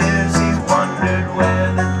 10,000 years, he wondered where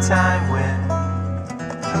the time went.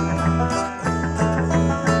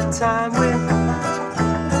 Time went,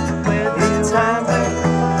 where the time went,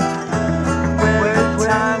 where the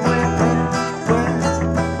time went,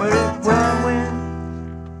 where it went.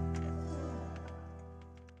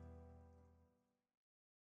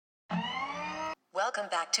 Welcome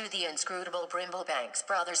back to the inscrutable Brimblebanks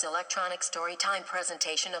Brothers electronic storytime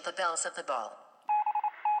presentation of the Bells of the Ball.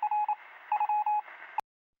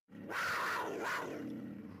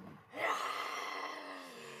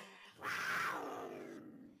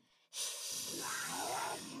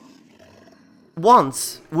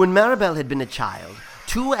 Once, when Maribel had been a child,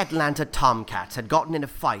 two Atlanta tomcats had gotten in a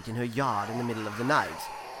fight in her yard in the middle of the night.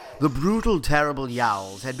 The brutal, terrible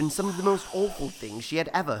yowls had been some of the most awful things she had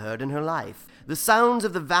ever heard in her life. The sounds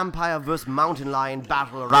of the vampire vs. mountain lion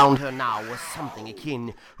battle around her now were something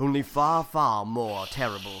akin, only far, far more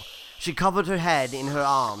terrible. She covered her head in her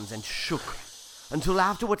arms and shook, until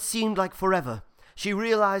after what seemed like forever, she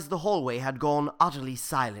realized the hallway had gone utterly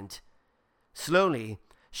silent. Slowly,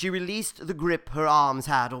 she released the grip her arms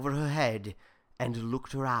had over her head and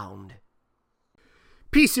looked around.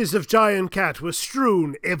 Pieces of giant cat were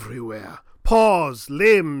strewn everywhere. Paws,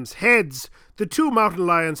 limbs, heads. The two mountain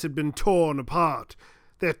lions had been torn apart.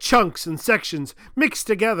 Their chunks and sections mixed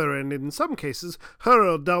together and, in some cases,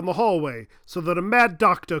 hurled down the hallway, so that a mad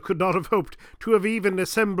doctor could not have hoped to have even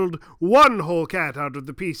assembled one whole cat out of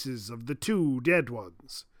the pieces of the two dead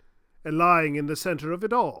ones. And lying in the center of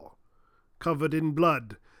it all, covered in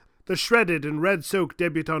blood, the shredded and red-soaked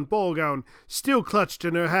debutante ball gown still clutched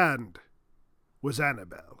in her hand, was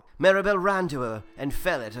Annabelle. Maribel ran to her and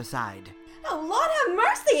fell at her side. Oh, Lord have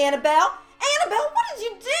mercy, Annabelle! Annabelle, what did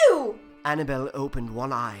you do? Annabelle opened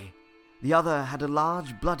one eye. The other had a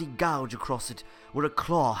large bloody gouge across it where a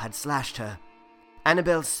claw had slashed her.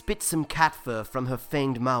 Annabelle spit some cat fur from her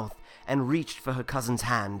fanged mouth and reached for her cousin's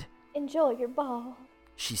hand. Enjoy your ball,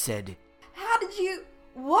 she said.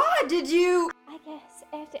 Why did you? I guess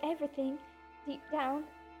after everything, deep down,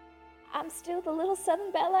 I'm still the little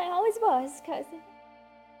Southern belle I always was, cousin.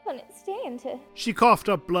 Couldn't stand to. She coughed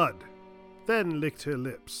up blood, then licked her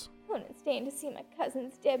lips. Couldn't stand to see my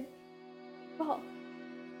cousin's dead ball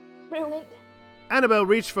ruined. Annabelle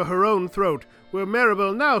reached for her own throat, where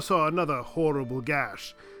Maribel now saw another horrible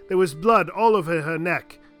gash. There was blood all over her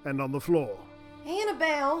neck and on the floor.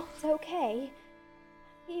 Annabelle! It's okay.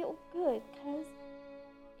 I feel good, cuz,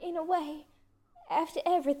 in a way, after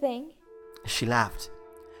everything. She laughed,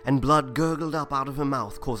 and blood gurgled up out of her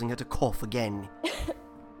mouth, causing her to cough again.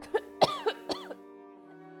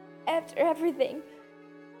 After everything,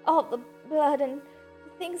 all the blood and the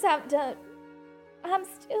things I've done, I'm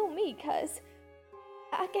still me, cuz.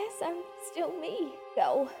 I guess I'm still me.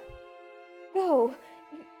 Go. Go.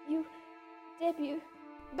 You debut.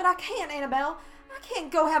 But I can't, Annabelle. I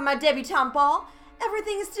can't go have my debutante ball.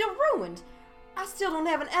 Everything is still ruined. I still don't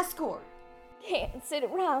have an escort. Can't sit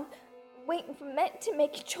around waiting for men to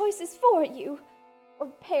make choices for you, or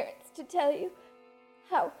parents to tell you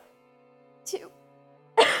how to.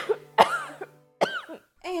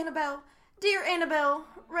 Annabelle, dear Annabelle,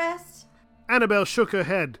 rest. Annabelle shook her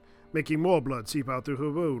head, making more blood seep out through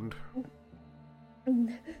her wound.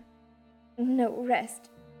 No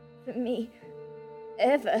rest for me,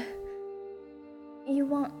 ever. You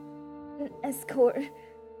want an escort?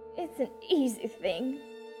 It's an easy thing.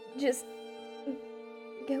 Just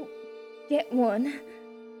go get one.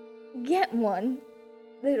 Get one,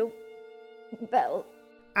 little Belle.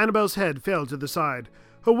 Annabelle's head fell to the side.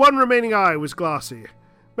 Her one remaining eye was glassy.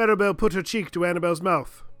 Maribel put her cheek to Annabelle's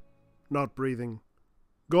mouth. Not breathing.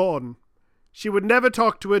 Gone. She would never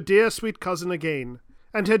talk to her dear sweet cousin again,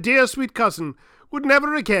 and her dear sweet cousin would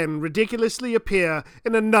never again ridiculously appear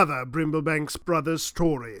in another Brimblebanks Brothers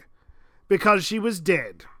story. Because she was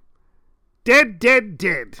dead. Dead, dead,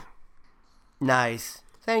 dead. Nice.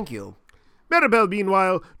 Thank you. Maribel,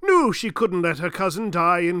 meanwhile, knew she couldn't let her cousin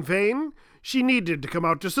die in vain. She needed to come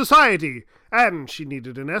out to society, and she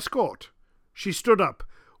needed an escort. She stood up,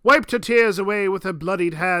 wiped her tears away with her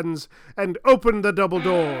bloodied hands, and opened the double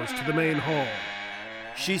doors to the main hall.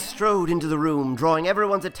 She strode into the room, drawing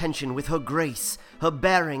everyone's attention with her grace, her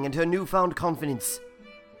bearing, and her newfound confidence.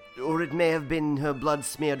 Or it may have been her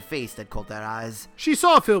blood-smeared face that caught their eyes. She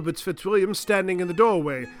saw Filbert Fitzwilliam standing in the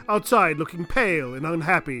doorway, outside looking pale and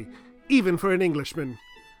unhappy, even for an Englishman.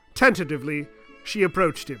 Tentatively, she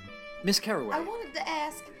approached him. Miss Carraway. I wanted to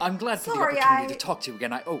ask. I'm glad for the opportunity to talk to you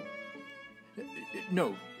again.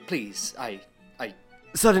 No, please,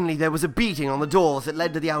 Suddenly there was a beating on the doors that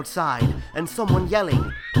led to the outside, and someone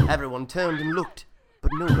yelling. Everyone turned and looked,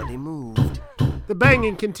 but nobody moved. The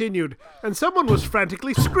banging continued, and someone was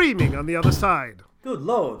frantically screaming on the other side. Good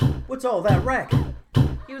Lord, what's all that racket?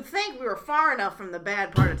 You'd think we were far enough from the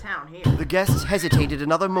bad part of town here. The guests hesitated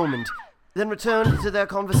another moment, then returned to their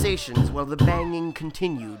conversations while the banging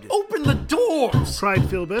continued. Open the doors! Cried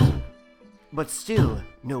Filbert. But still,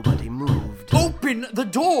 nobody moved. Open the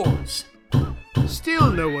doors!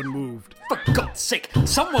 Still no one moved. For God's sake,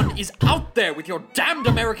 someone is out there with your damned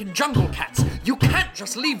American jungle cats. You can't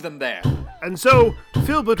just leave them there. And so,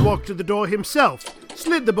 Filbert walked to the door himself,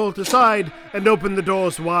 slid the bolt aside, and opened the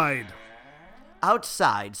doors wide.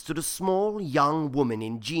 Outside stood a small, young woman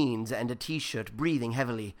in jeans and a t-shirt, breathing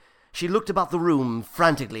heavily. She looked about the room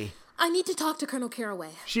frantically. I need to talk to Colonel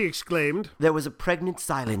Carraway. She exclaimed. There was a pregnant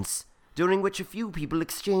silence, during which a few people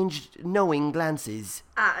exchanged knowing glances.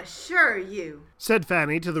 I assure you, said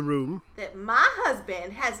Fanny to the room, that my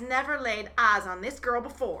husband has never laid eyes on this girl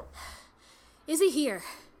before. Is he here?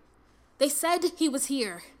 They said he was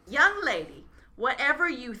here. Young lady, whatever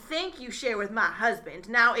you think you share with my husband,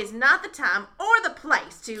 now is not the time or the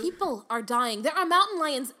place to... People are dying. There are mountain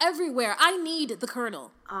lions everywhere. I need the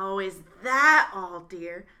Colonel. Oh, is that all,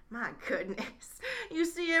 dear? My goodness. You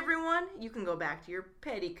see, everyone, you can go back to your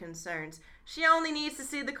petty concerns. She only needs to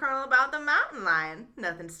see the Colonel about the mountain lion.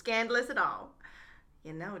 Nothing scandalous at all.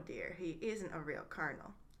 You know, dear, he isn't a real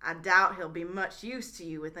colonel. I doubt he'll be much use to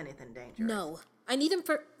you with anything dangerous. No, I need him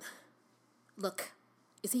for... Look,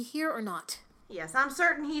 is he here or not? Yes, I'm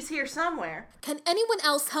certain he's here somewhere. Can anyone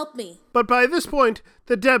else help me? But by this point,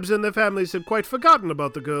 the Debs and their families had quite forgotten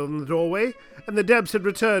about the girl in the doorway, and the Debs had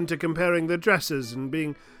returned to comparing their dresses and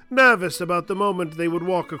being nervous about the moment they would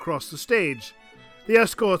walk across the stage. The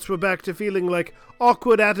escorts were back to feeling like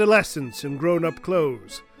awkward adolescents in grown-up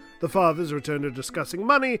clothes. The fathers returned to discussing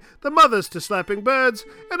money, the mothers to slapping birds,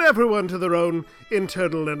 and everyone to their own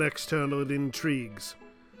internal and external intrigues.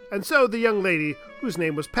 And so the young lady, whose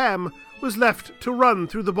name was Pam, was left to run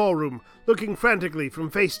through the ballroom, looking frantically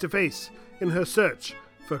from face to face in her search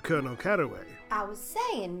for Colonel Carraway. I was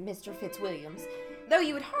saying, Mr. Fitzwilliams, though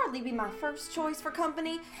you would hardly be my first choice for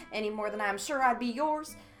company, any more than I am sure I'd be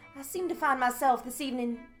yours, I seem to find myself this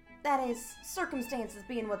evening, that is, circumstances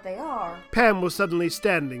being what they are. Pam was suddenly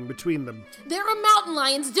standing between them. There are mountain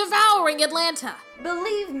lions devouring Atlanta.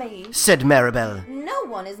 Believe me, said Maribel. No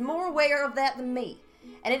one is more aware of that than me.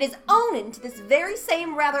 And it is owing to this very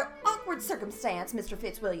same rather awkward circumstance, Mr.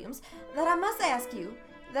 Fitzwilliams, that I must ask you,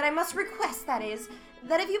 that I must request, that is,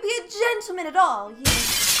 that if you be a gentleman at all, you...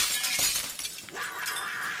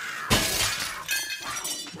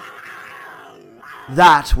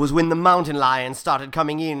 That was when the mountain lions started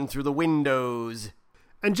coming in through the windows.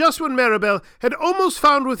 And just when Maribel had almost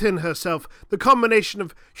found within herself the combination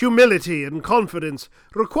of humility and confidence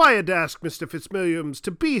required to ask Mr. Fitzwilliams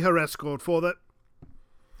to be her escort for the...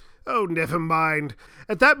 Oh, never mind.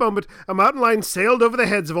 At that moment, a mountain lion sailed over the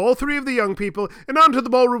heads of all three of the young people and onto the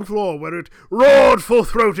ballroom floor, where it roared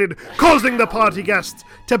full-throated, causing the party guests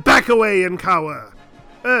to back away and cower.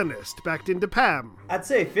 Ernest backed into Pam. I'd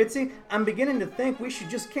say, Fitzy, I'm beginning to think we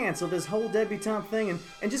should just cancel this whole debutante thing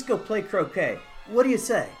and just go play croquet. What do you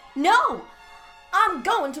say? No! I'm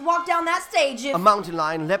going to walk down that stage if... A mountain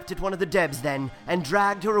lion leapt at one of the Debs then and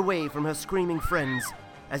dragged her away from her screaming friends.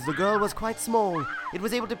 As the girl was quite small, it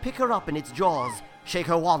was able to pick her up in its jaws, shake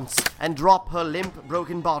her once, and drop her limp,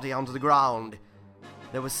 broken body onto the ground.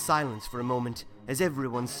 There was silence for a moment as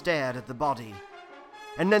everyone stared at the body.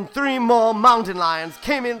 And then 3 more mountain lions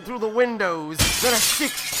came in through the windows. Then a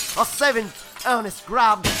 6th, a 7th. Ernest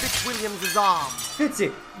grabbed Fitzwilliams' arm.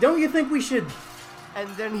 Fitzy, don't you think we should... And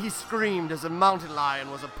then he screamed as a mountain lion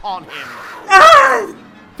was upon him. Ah!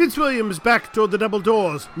 Fitzwilliams backed toward the double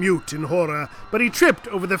doors, mute in horror, but he tripped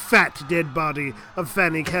over the fat, dead body of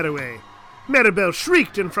Fanny Carraway. Maribel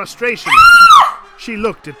shrieked in frustration. She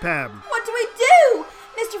looked at Pam. What do we do?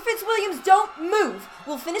 Mr. Fitzwilliams, don't move.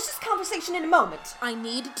 We'll finish this conversation in a moment. I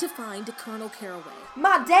need to find Colonel Carraway.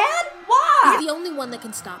 My dad? Why? He's the only one that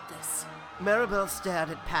can stop this. Maribel stared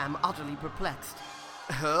at Pam, utterly perplexed.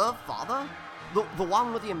 Her father? The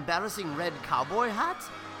one with the embarrassing red cowboy hat?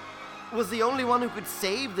 Was the only one who could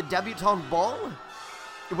save the debutante ball?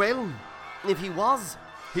 Well, if he was,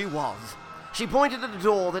 he was. She pointed at a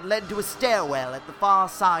door that led to a stairwell at the far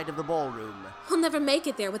side of the ballroom. We'll never make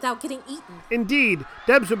it there without getting eaten. Indeed,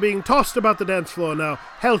 Debs were being tossed about the dance floor now,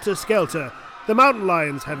 helter-skelter. The mountain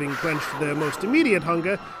lions, having quenched their most immediate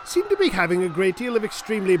hunger, seemed to be having a great deal of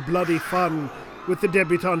extremely bloody fun with the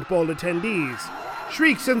debutante ball attendees.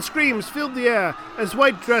 Shrieks and screams filled the air as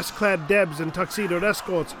white dress-clad Debs and tuxedoed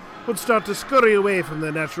escorts would start to scurry away from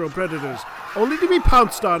their natural predators, only to be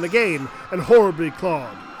pounced on again and horribly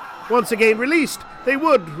clawed. Once again released, they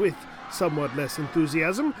would, with somewhat less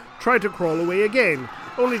enthusiasm, try to crawl away again,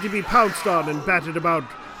 only to be pounced on and battered about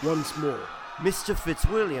once more. Mr.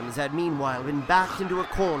 Fitzwilliams had meanwhile been backed into a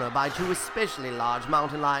corner by 2 especially large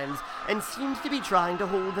mountain lions and seemed to be trying to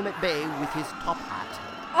hold them at bay with his top hat.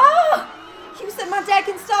 Oh! You said my dad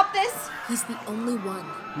can stop this? He's the only one.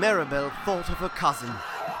 Maribel thought of her cousin,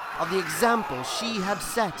 of the example she had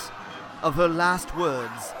set, of her last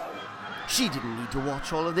words. She didn't need to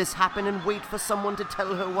watch all of this happen and wait for someone to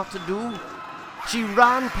tell her what to do. She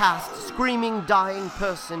ran past screaming dying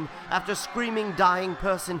person after screaming dying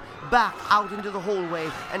person, back out into the hallway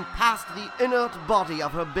and past the inert body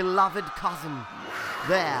of her beloved cousin.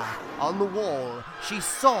 There, on the wall, she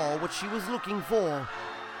saw what she was looking for.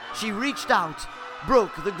 She reached out,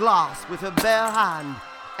 broke the glass with her bare hand,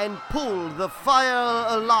 and pulled the fire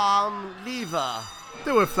alarm lever.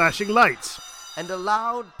 There were flashing lights. And a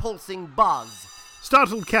loud pulsing buzz.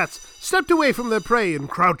 Startled cats stepped away from their prey and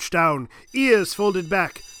crouched down, ears folded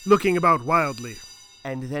back, looking about wildly.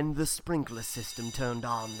 And then the sprinkler system turned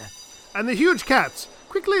on. And the huge cats,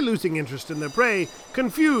 quickly losing interest in their prey,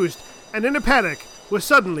 confused and in a panic, were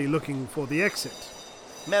suddenly looking for the exit.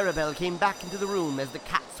 Maribel came back into the room as the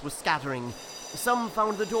cats were scattering. Some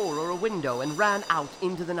found the door or a window and ran out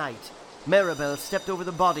into the night. Maribel stepped over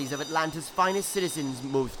the bodies of Atlanta's finest citizens,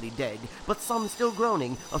 mostly dead, but some still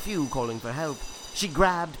groaning, a few calling for help. She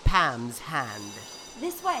grabbed Pam's hand.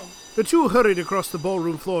 This way. The 2 hurried across the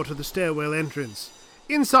ballroom floor to the stairwell entrance.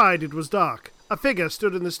 Inside it was dark. A figure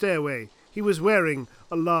stood in the stairway. He was wearing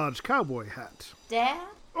a large cowboy hat. Dad?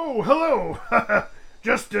 Oh, hello.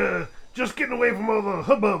 Just getting away from all the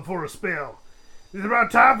hubbub for a spell. Is it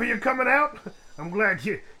about time for you coming out? I'm glad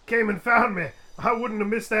you came and found me. I wouldn't have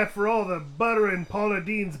missed that for all the butter in Paula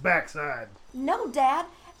Dean's backside. No, Dad.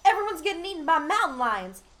 Everyone's getting eaten by mountain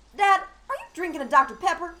lions. Dad, are you drinking a Dr.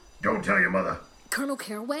 Pepper? Don't tell your mother. Colonel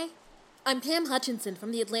Carraway? I'm Pam Hutchinson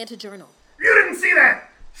from the Atlanta Journal. You didn't see that!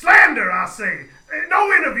 Slander, I say.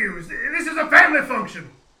 No interviews. This is a family function.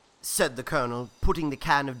 Said the colonel, putting the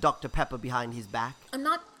can of Dr. Pepper behind his back. I'm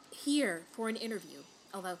not here for an interview,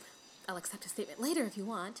 although I'll accept a statement later if you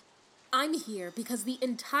want. I'm here because the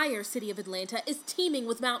entire city of Atlanta is teeming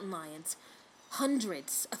with mountain lions.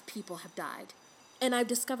 Hundreds of people have died, and I've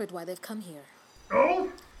discovered why they've come here.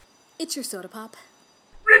 Oh? It's your soda pop.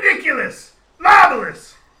 Ridiculous!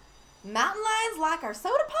 Libelous! Mountain lions like our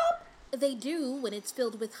soda pop? They do when it's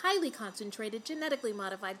filled with highly concentrated, genetically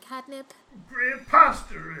modified catnip.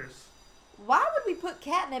 Preposterous. Why would we put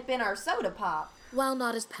catnip in our soda pop? While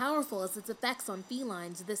not as powerful as its effects on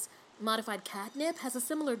felines, this modified catnip has a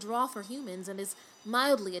similar draw for humans and is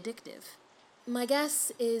mildly addictive. My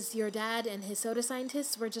guess is your dad and his soda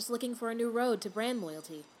scientists were just looking for a new road to brand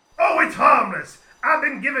loyalty. Oh, it's harmless. I've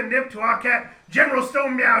been giving nip to our cat, General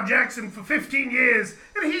Stone Meow Jackson, for 15 years,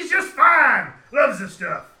 and he's just fine. Loves the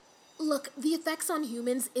stuff. Look, the effects on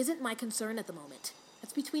humans isn't my concern at the moment.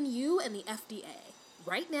 It's between you and the FDA.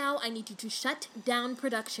 Right now, I need you to shut down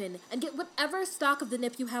production and get whatever stock of the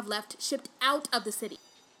nip you have left shipped out of the city.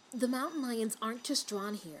 The mountain lions aren't just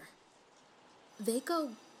drawn here. They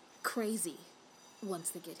go crazy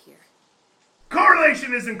once they get here.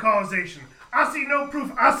 Correlation isn't causation. I see no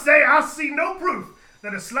proof. I see no proof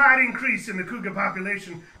that a slight increase in the cougar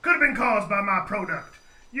population could have been caused by my product.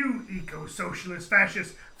 You eco-socialist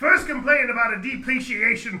fascists first complain about a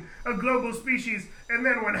depreciation of global species, and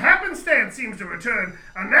then when happenstance seems to return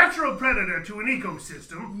a natural predator to an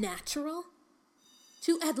ecosystem... Natural?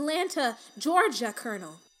 To Atlanta, Georgia,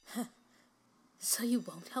 Colonel. So you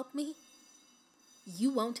won't help me?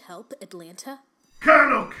 You won't help Atlanta?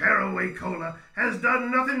 Colonel Caraway Cola has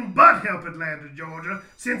done nothing but help Atlanta, Georgia,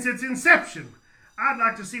 since its inception. I'd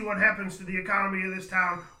like to see what happens to the economy of this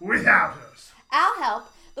town without us. I'll help.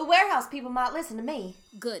 The warehouse people might listen to me.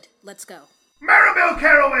 Good, let's go. Maribel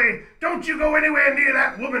Caraway, don't you go anywhere near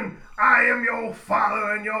that woman. I am your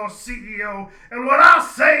father and your CEO, and what I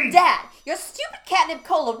say... Dad, your stupid catnip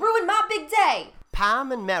cola ruined my big day.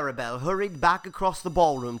 Pam and Maribel hurried back across the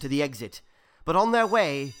ballroom to the exit, but on their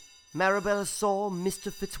way, Maribel saw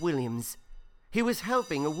Mr. Fitzwilliams. He was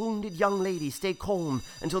helping a wounded young lady stay calm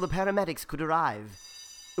until the paramedics could arrive.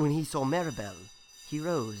 When he saw Maribel, he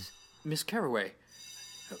rose. Miss Caraway,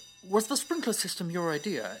 was the sprinkler system your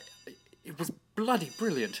idea? It was bloody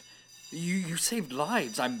brilliant. You saved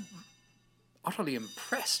lives. I'm utterly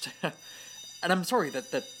impressed. And I'm sorry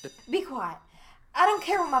that... Be quiet. I don't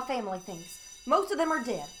care what my family thinks. Most of them are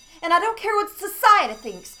dead. And I don't care what society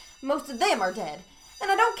thinks. Most of them are dead.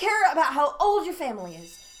 And I don't care about how old your family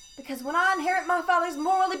is. Because when I inherit my father's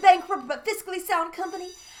morally bankrupt but fiscally sound company,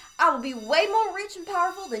 I will be way more rich and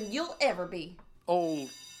powerful than you'll ever be. All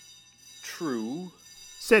true,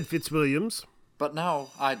 said Fitzwilliams. But now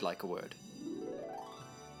I'd like a word.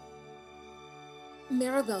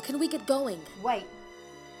 Maribel, can we get going? Wait.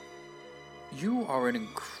 You are an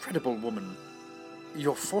incredible woman.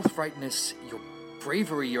 Your forthrightness, your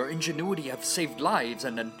bravery, your ingenuity have saved lives,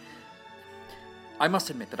 and I must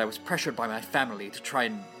admit that I was pressured by my family to try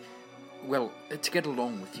and, well, to get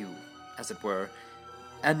along with you, as it were,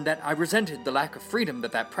 and that I resented the lack of freedom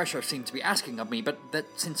that pressure seemed to be asking of me, but that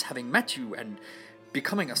since having met you and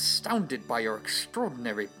becoming astounded by your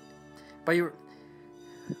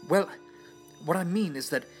well, what I mean is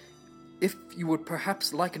that if you would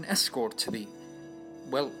perhaps like an escort to the,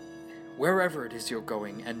 well, wherever it is you're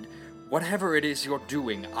going, and whatever it is you're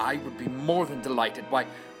doing, I would be more than delighted. Why,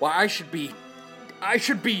 I should be...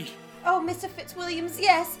 Oh, Mr. Fitzwilliams,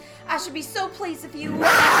 yes. I should be so pleased if you...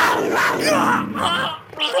 Damn!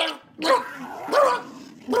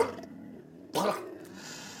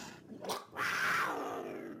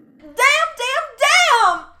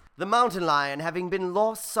 The mountain lion, having been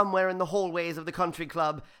lost somewhere in the hallways of the country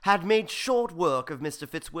club, had made short work of Mr.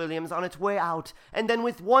 Fitzwilliams on its way out, and then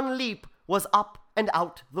with one leap was up and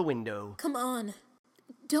out the window. Come on.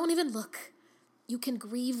 Don't even look. You can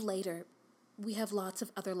grieve later. We have lots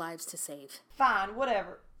of other lives to save. Fine,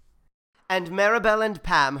 whatever. And Maribel and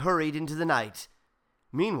Pam hurried into the night.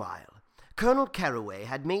 Meanwhile, Colonel Caraway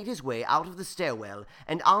had made his way out of the stairwell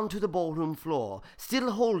and onto the ballroom floor,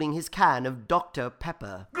 still holding his can of Dr.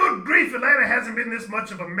 Pepper. Good grief, Atlanta hasn't been this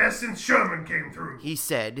much of a mess since Sherman came through, he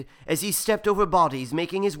said, as he stepped over bodies,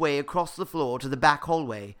 making his way across the floor to the back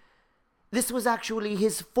hallway. This was actually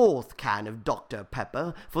his fourth can of Dr.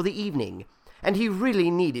 Pepper for the evening, and he really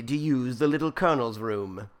needed to use the little colonel's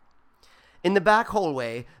room. In the back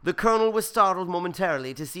hallway, the colonel was startled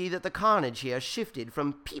momentarily to see that the carnage here shifted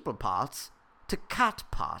from people parts to cat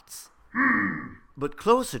parts. But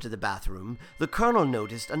closer to the bathroom, the colonel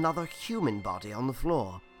noticed another human body on the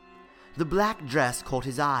floor. The black dress caught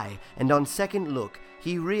his eye, and on second look,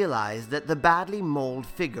 he realized that the badly mauled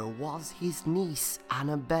figure was his niece,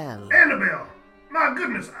 Annabelle. Annabelle! My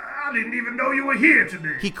goodness, I didn't even know you were here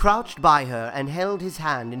today. He crouched by her and held his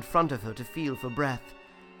hand in front of her to feel for breath.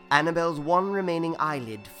 Annabelle's one remaining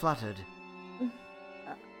eyelid fluttered.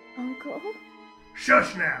 Uncle?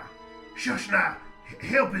 Shush now. Shush now.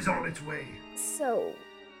 Help is on its way. So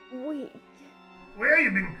weak. Well,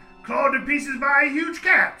 you've been clawed to pieces by a huge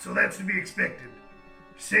cat, so that's to be expected.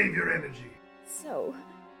 Save your energy. So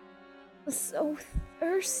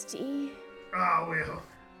thirsty. Ah, well,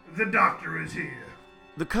 the doctor is here.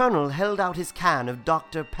 The colonel held out his can of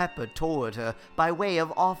Dr. Pepper toward her by way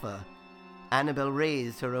of offer. Annabelle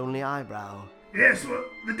raised her only eyebrow. Yes, well,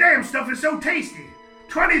 the damn stuff is so tasty.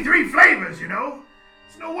 23 flavors, you know.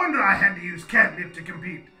 It's no wonder I had to use catnip to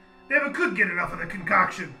compete. Never could get enough of the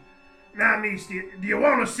concoction. Now, niece, do you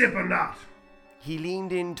want a sip or not? He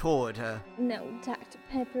leaned in toward her. No, Dr.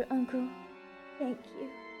 Pepper, Uncle. Thank you.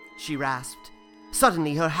 She rasped.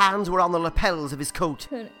 Suddenly, her hands were on the lapels of his coat.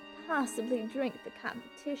 Couldn't possibly drink the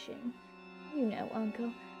competition. You know,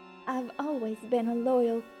 Uncle, I've always been a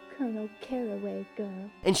loyal Colonel Caraway girl.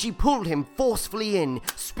 And she pulled him forcefully in,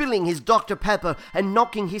 spilling his Dr. Pepper and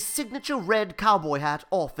knocking his signature red cowboy hat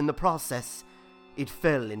off in the process. It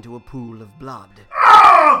fell into a pool of blood.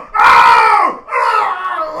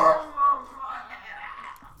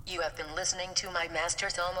 You have been listening to my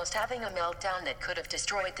masters almost having a meltdown that could have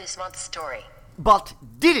destroyed this month's story. But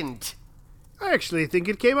didn't. I actually think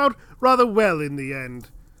it came out rather well in the end.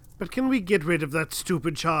 But can we get rid of that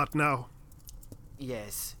stupid chart now?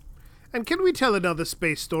 Yes. And can we tell another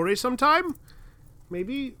space story sometime?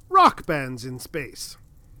 Maybe rock bands in space.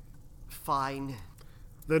 Fine.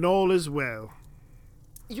 Then all is well.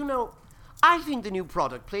 You know, I think the new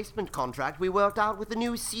product placement contract we worked out with the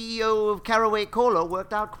new CEO of Caraway Cola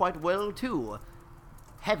worked out quite well, too.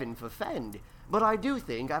 Heaven forfend, but I do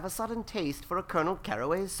think I have a sudden taste for a Colonel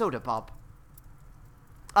Caraway soda pop.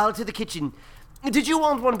 I'll to the kitchen. Did you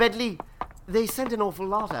want one, Bentley? They sent an awful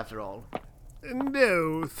lot, after all.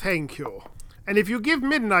 No, thank you. And if you give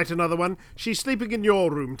Midnight another one, she's sleeping in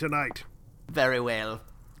your room tonight. Very well.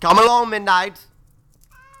 Come along, Midnight.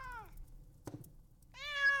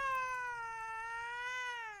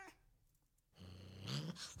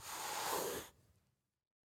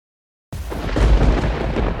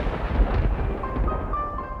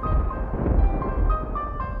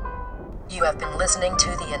 You have been listening to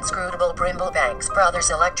the inscrutable Brimblebanks Brothers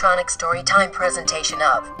electronic storytime presentation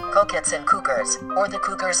of Coquettes and Cougars, or The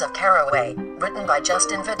Cougars of Caraway, written by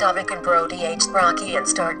Justin Vidovic and Brody H. Brocky and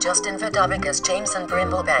starred Justin Vidovic as Jameson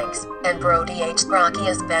Brimblebanks, and Brody H. Brocky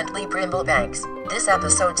as Bentley Brimblebanks. This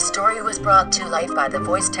episode's story was brought to life by the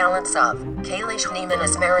voice talents of Kaylee Schneeman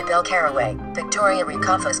as Maribel Caraway, Victoria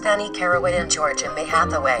Recuff as Penny Caraway and Georgia May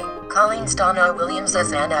Hathaway, Colleen Stono Williams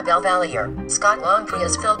as Annabelle Valier, Scott Longpree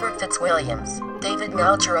as Filbert Fitzwilliams, David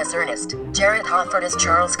Melcher as Ernest, Jared Hofford as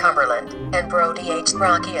Charles Cumberland, and Brody H.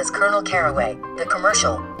 Brocky as Colonel Caraway. The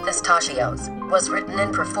commercial, Pistachios, was written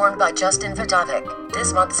and performed by Justin Vidovic.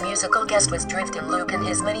 This month's musical guest was Driftin' Luke and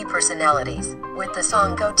his many personalities, with the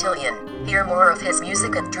song Cotillion. Hear more of his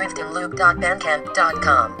music at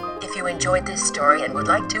driftinluke.bandcamp.com. If you enjoyed this story and would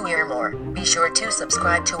like to hear more, be sure to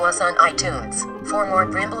subscribe to us on iTunes. For more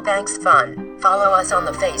Brimblebanks fun, follow us on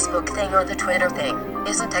the Facebook thing or the Twitter thing.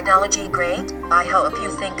 Isn't technology great? I hope you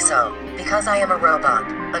think so, because I am a robot.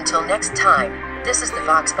 Until next time, this is the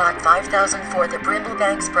Voxbot 5000 for the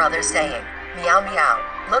Brimblebanks brothers saying, meow meow,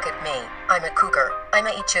 look at me, I'm a cougar,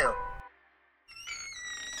 I'ma eat you.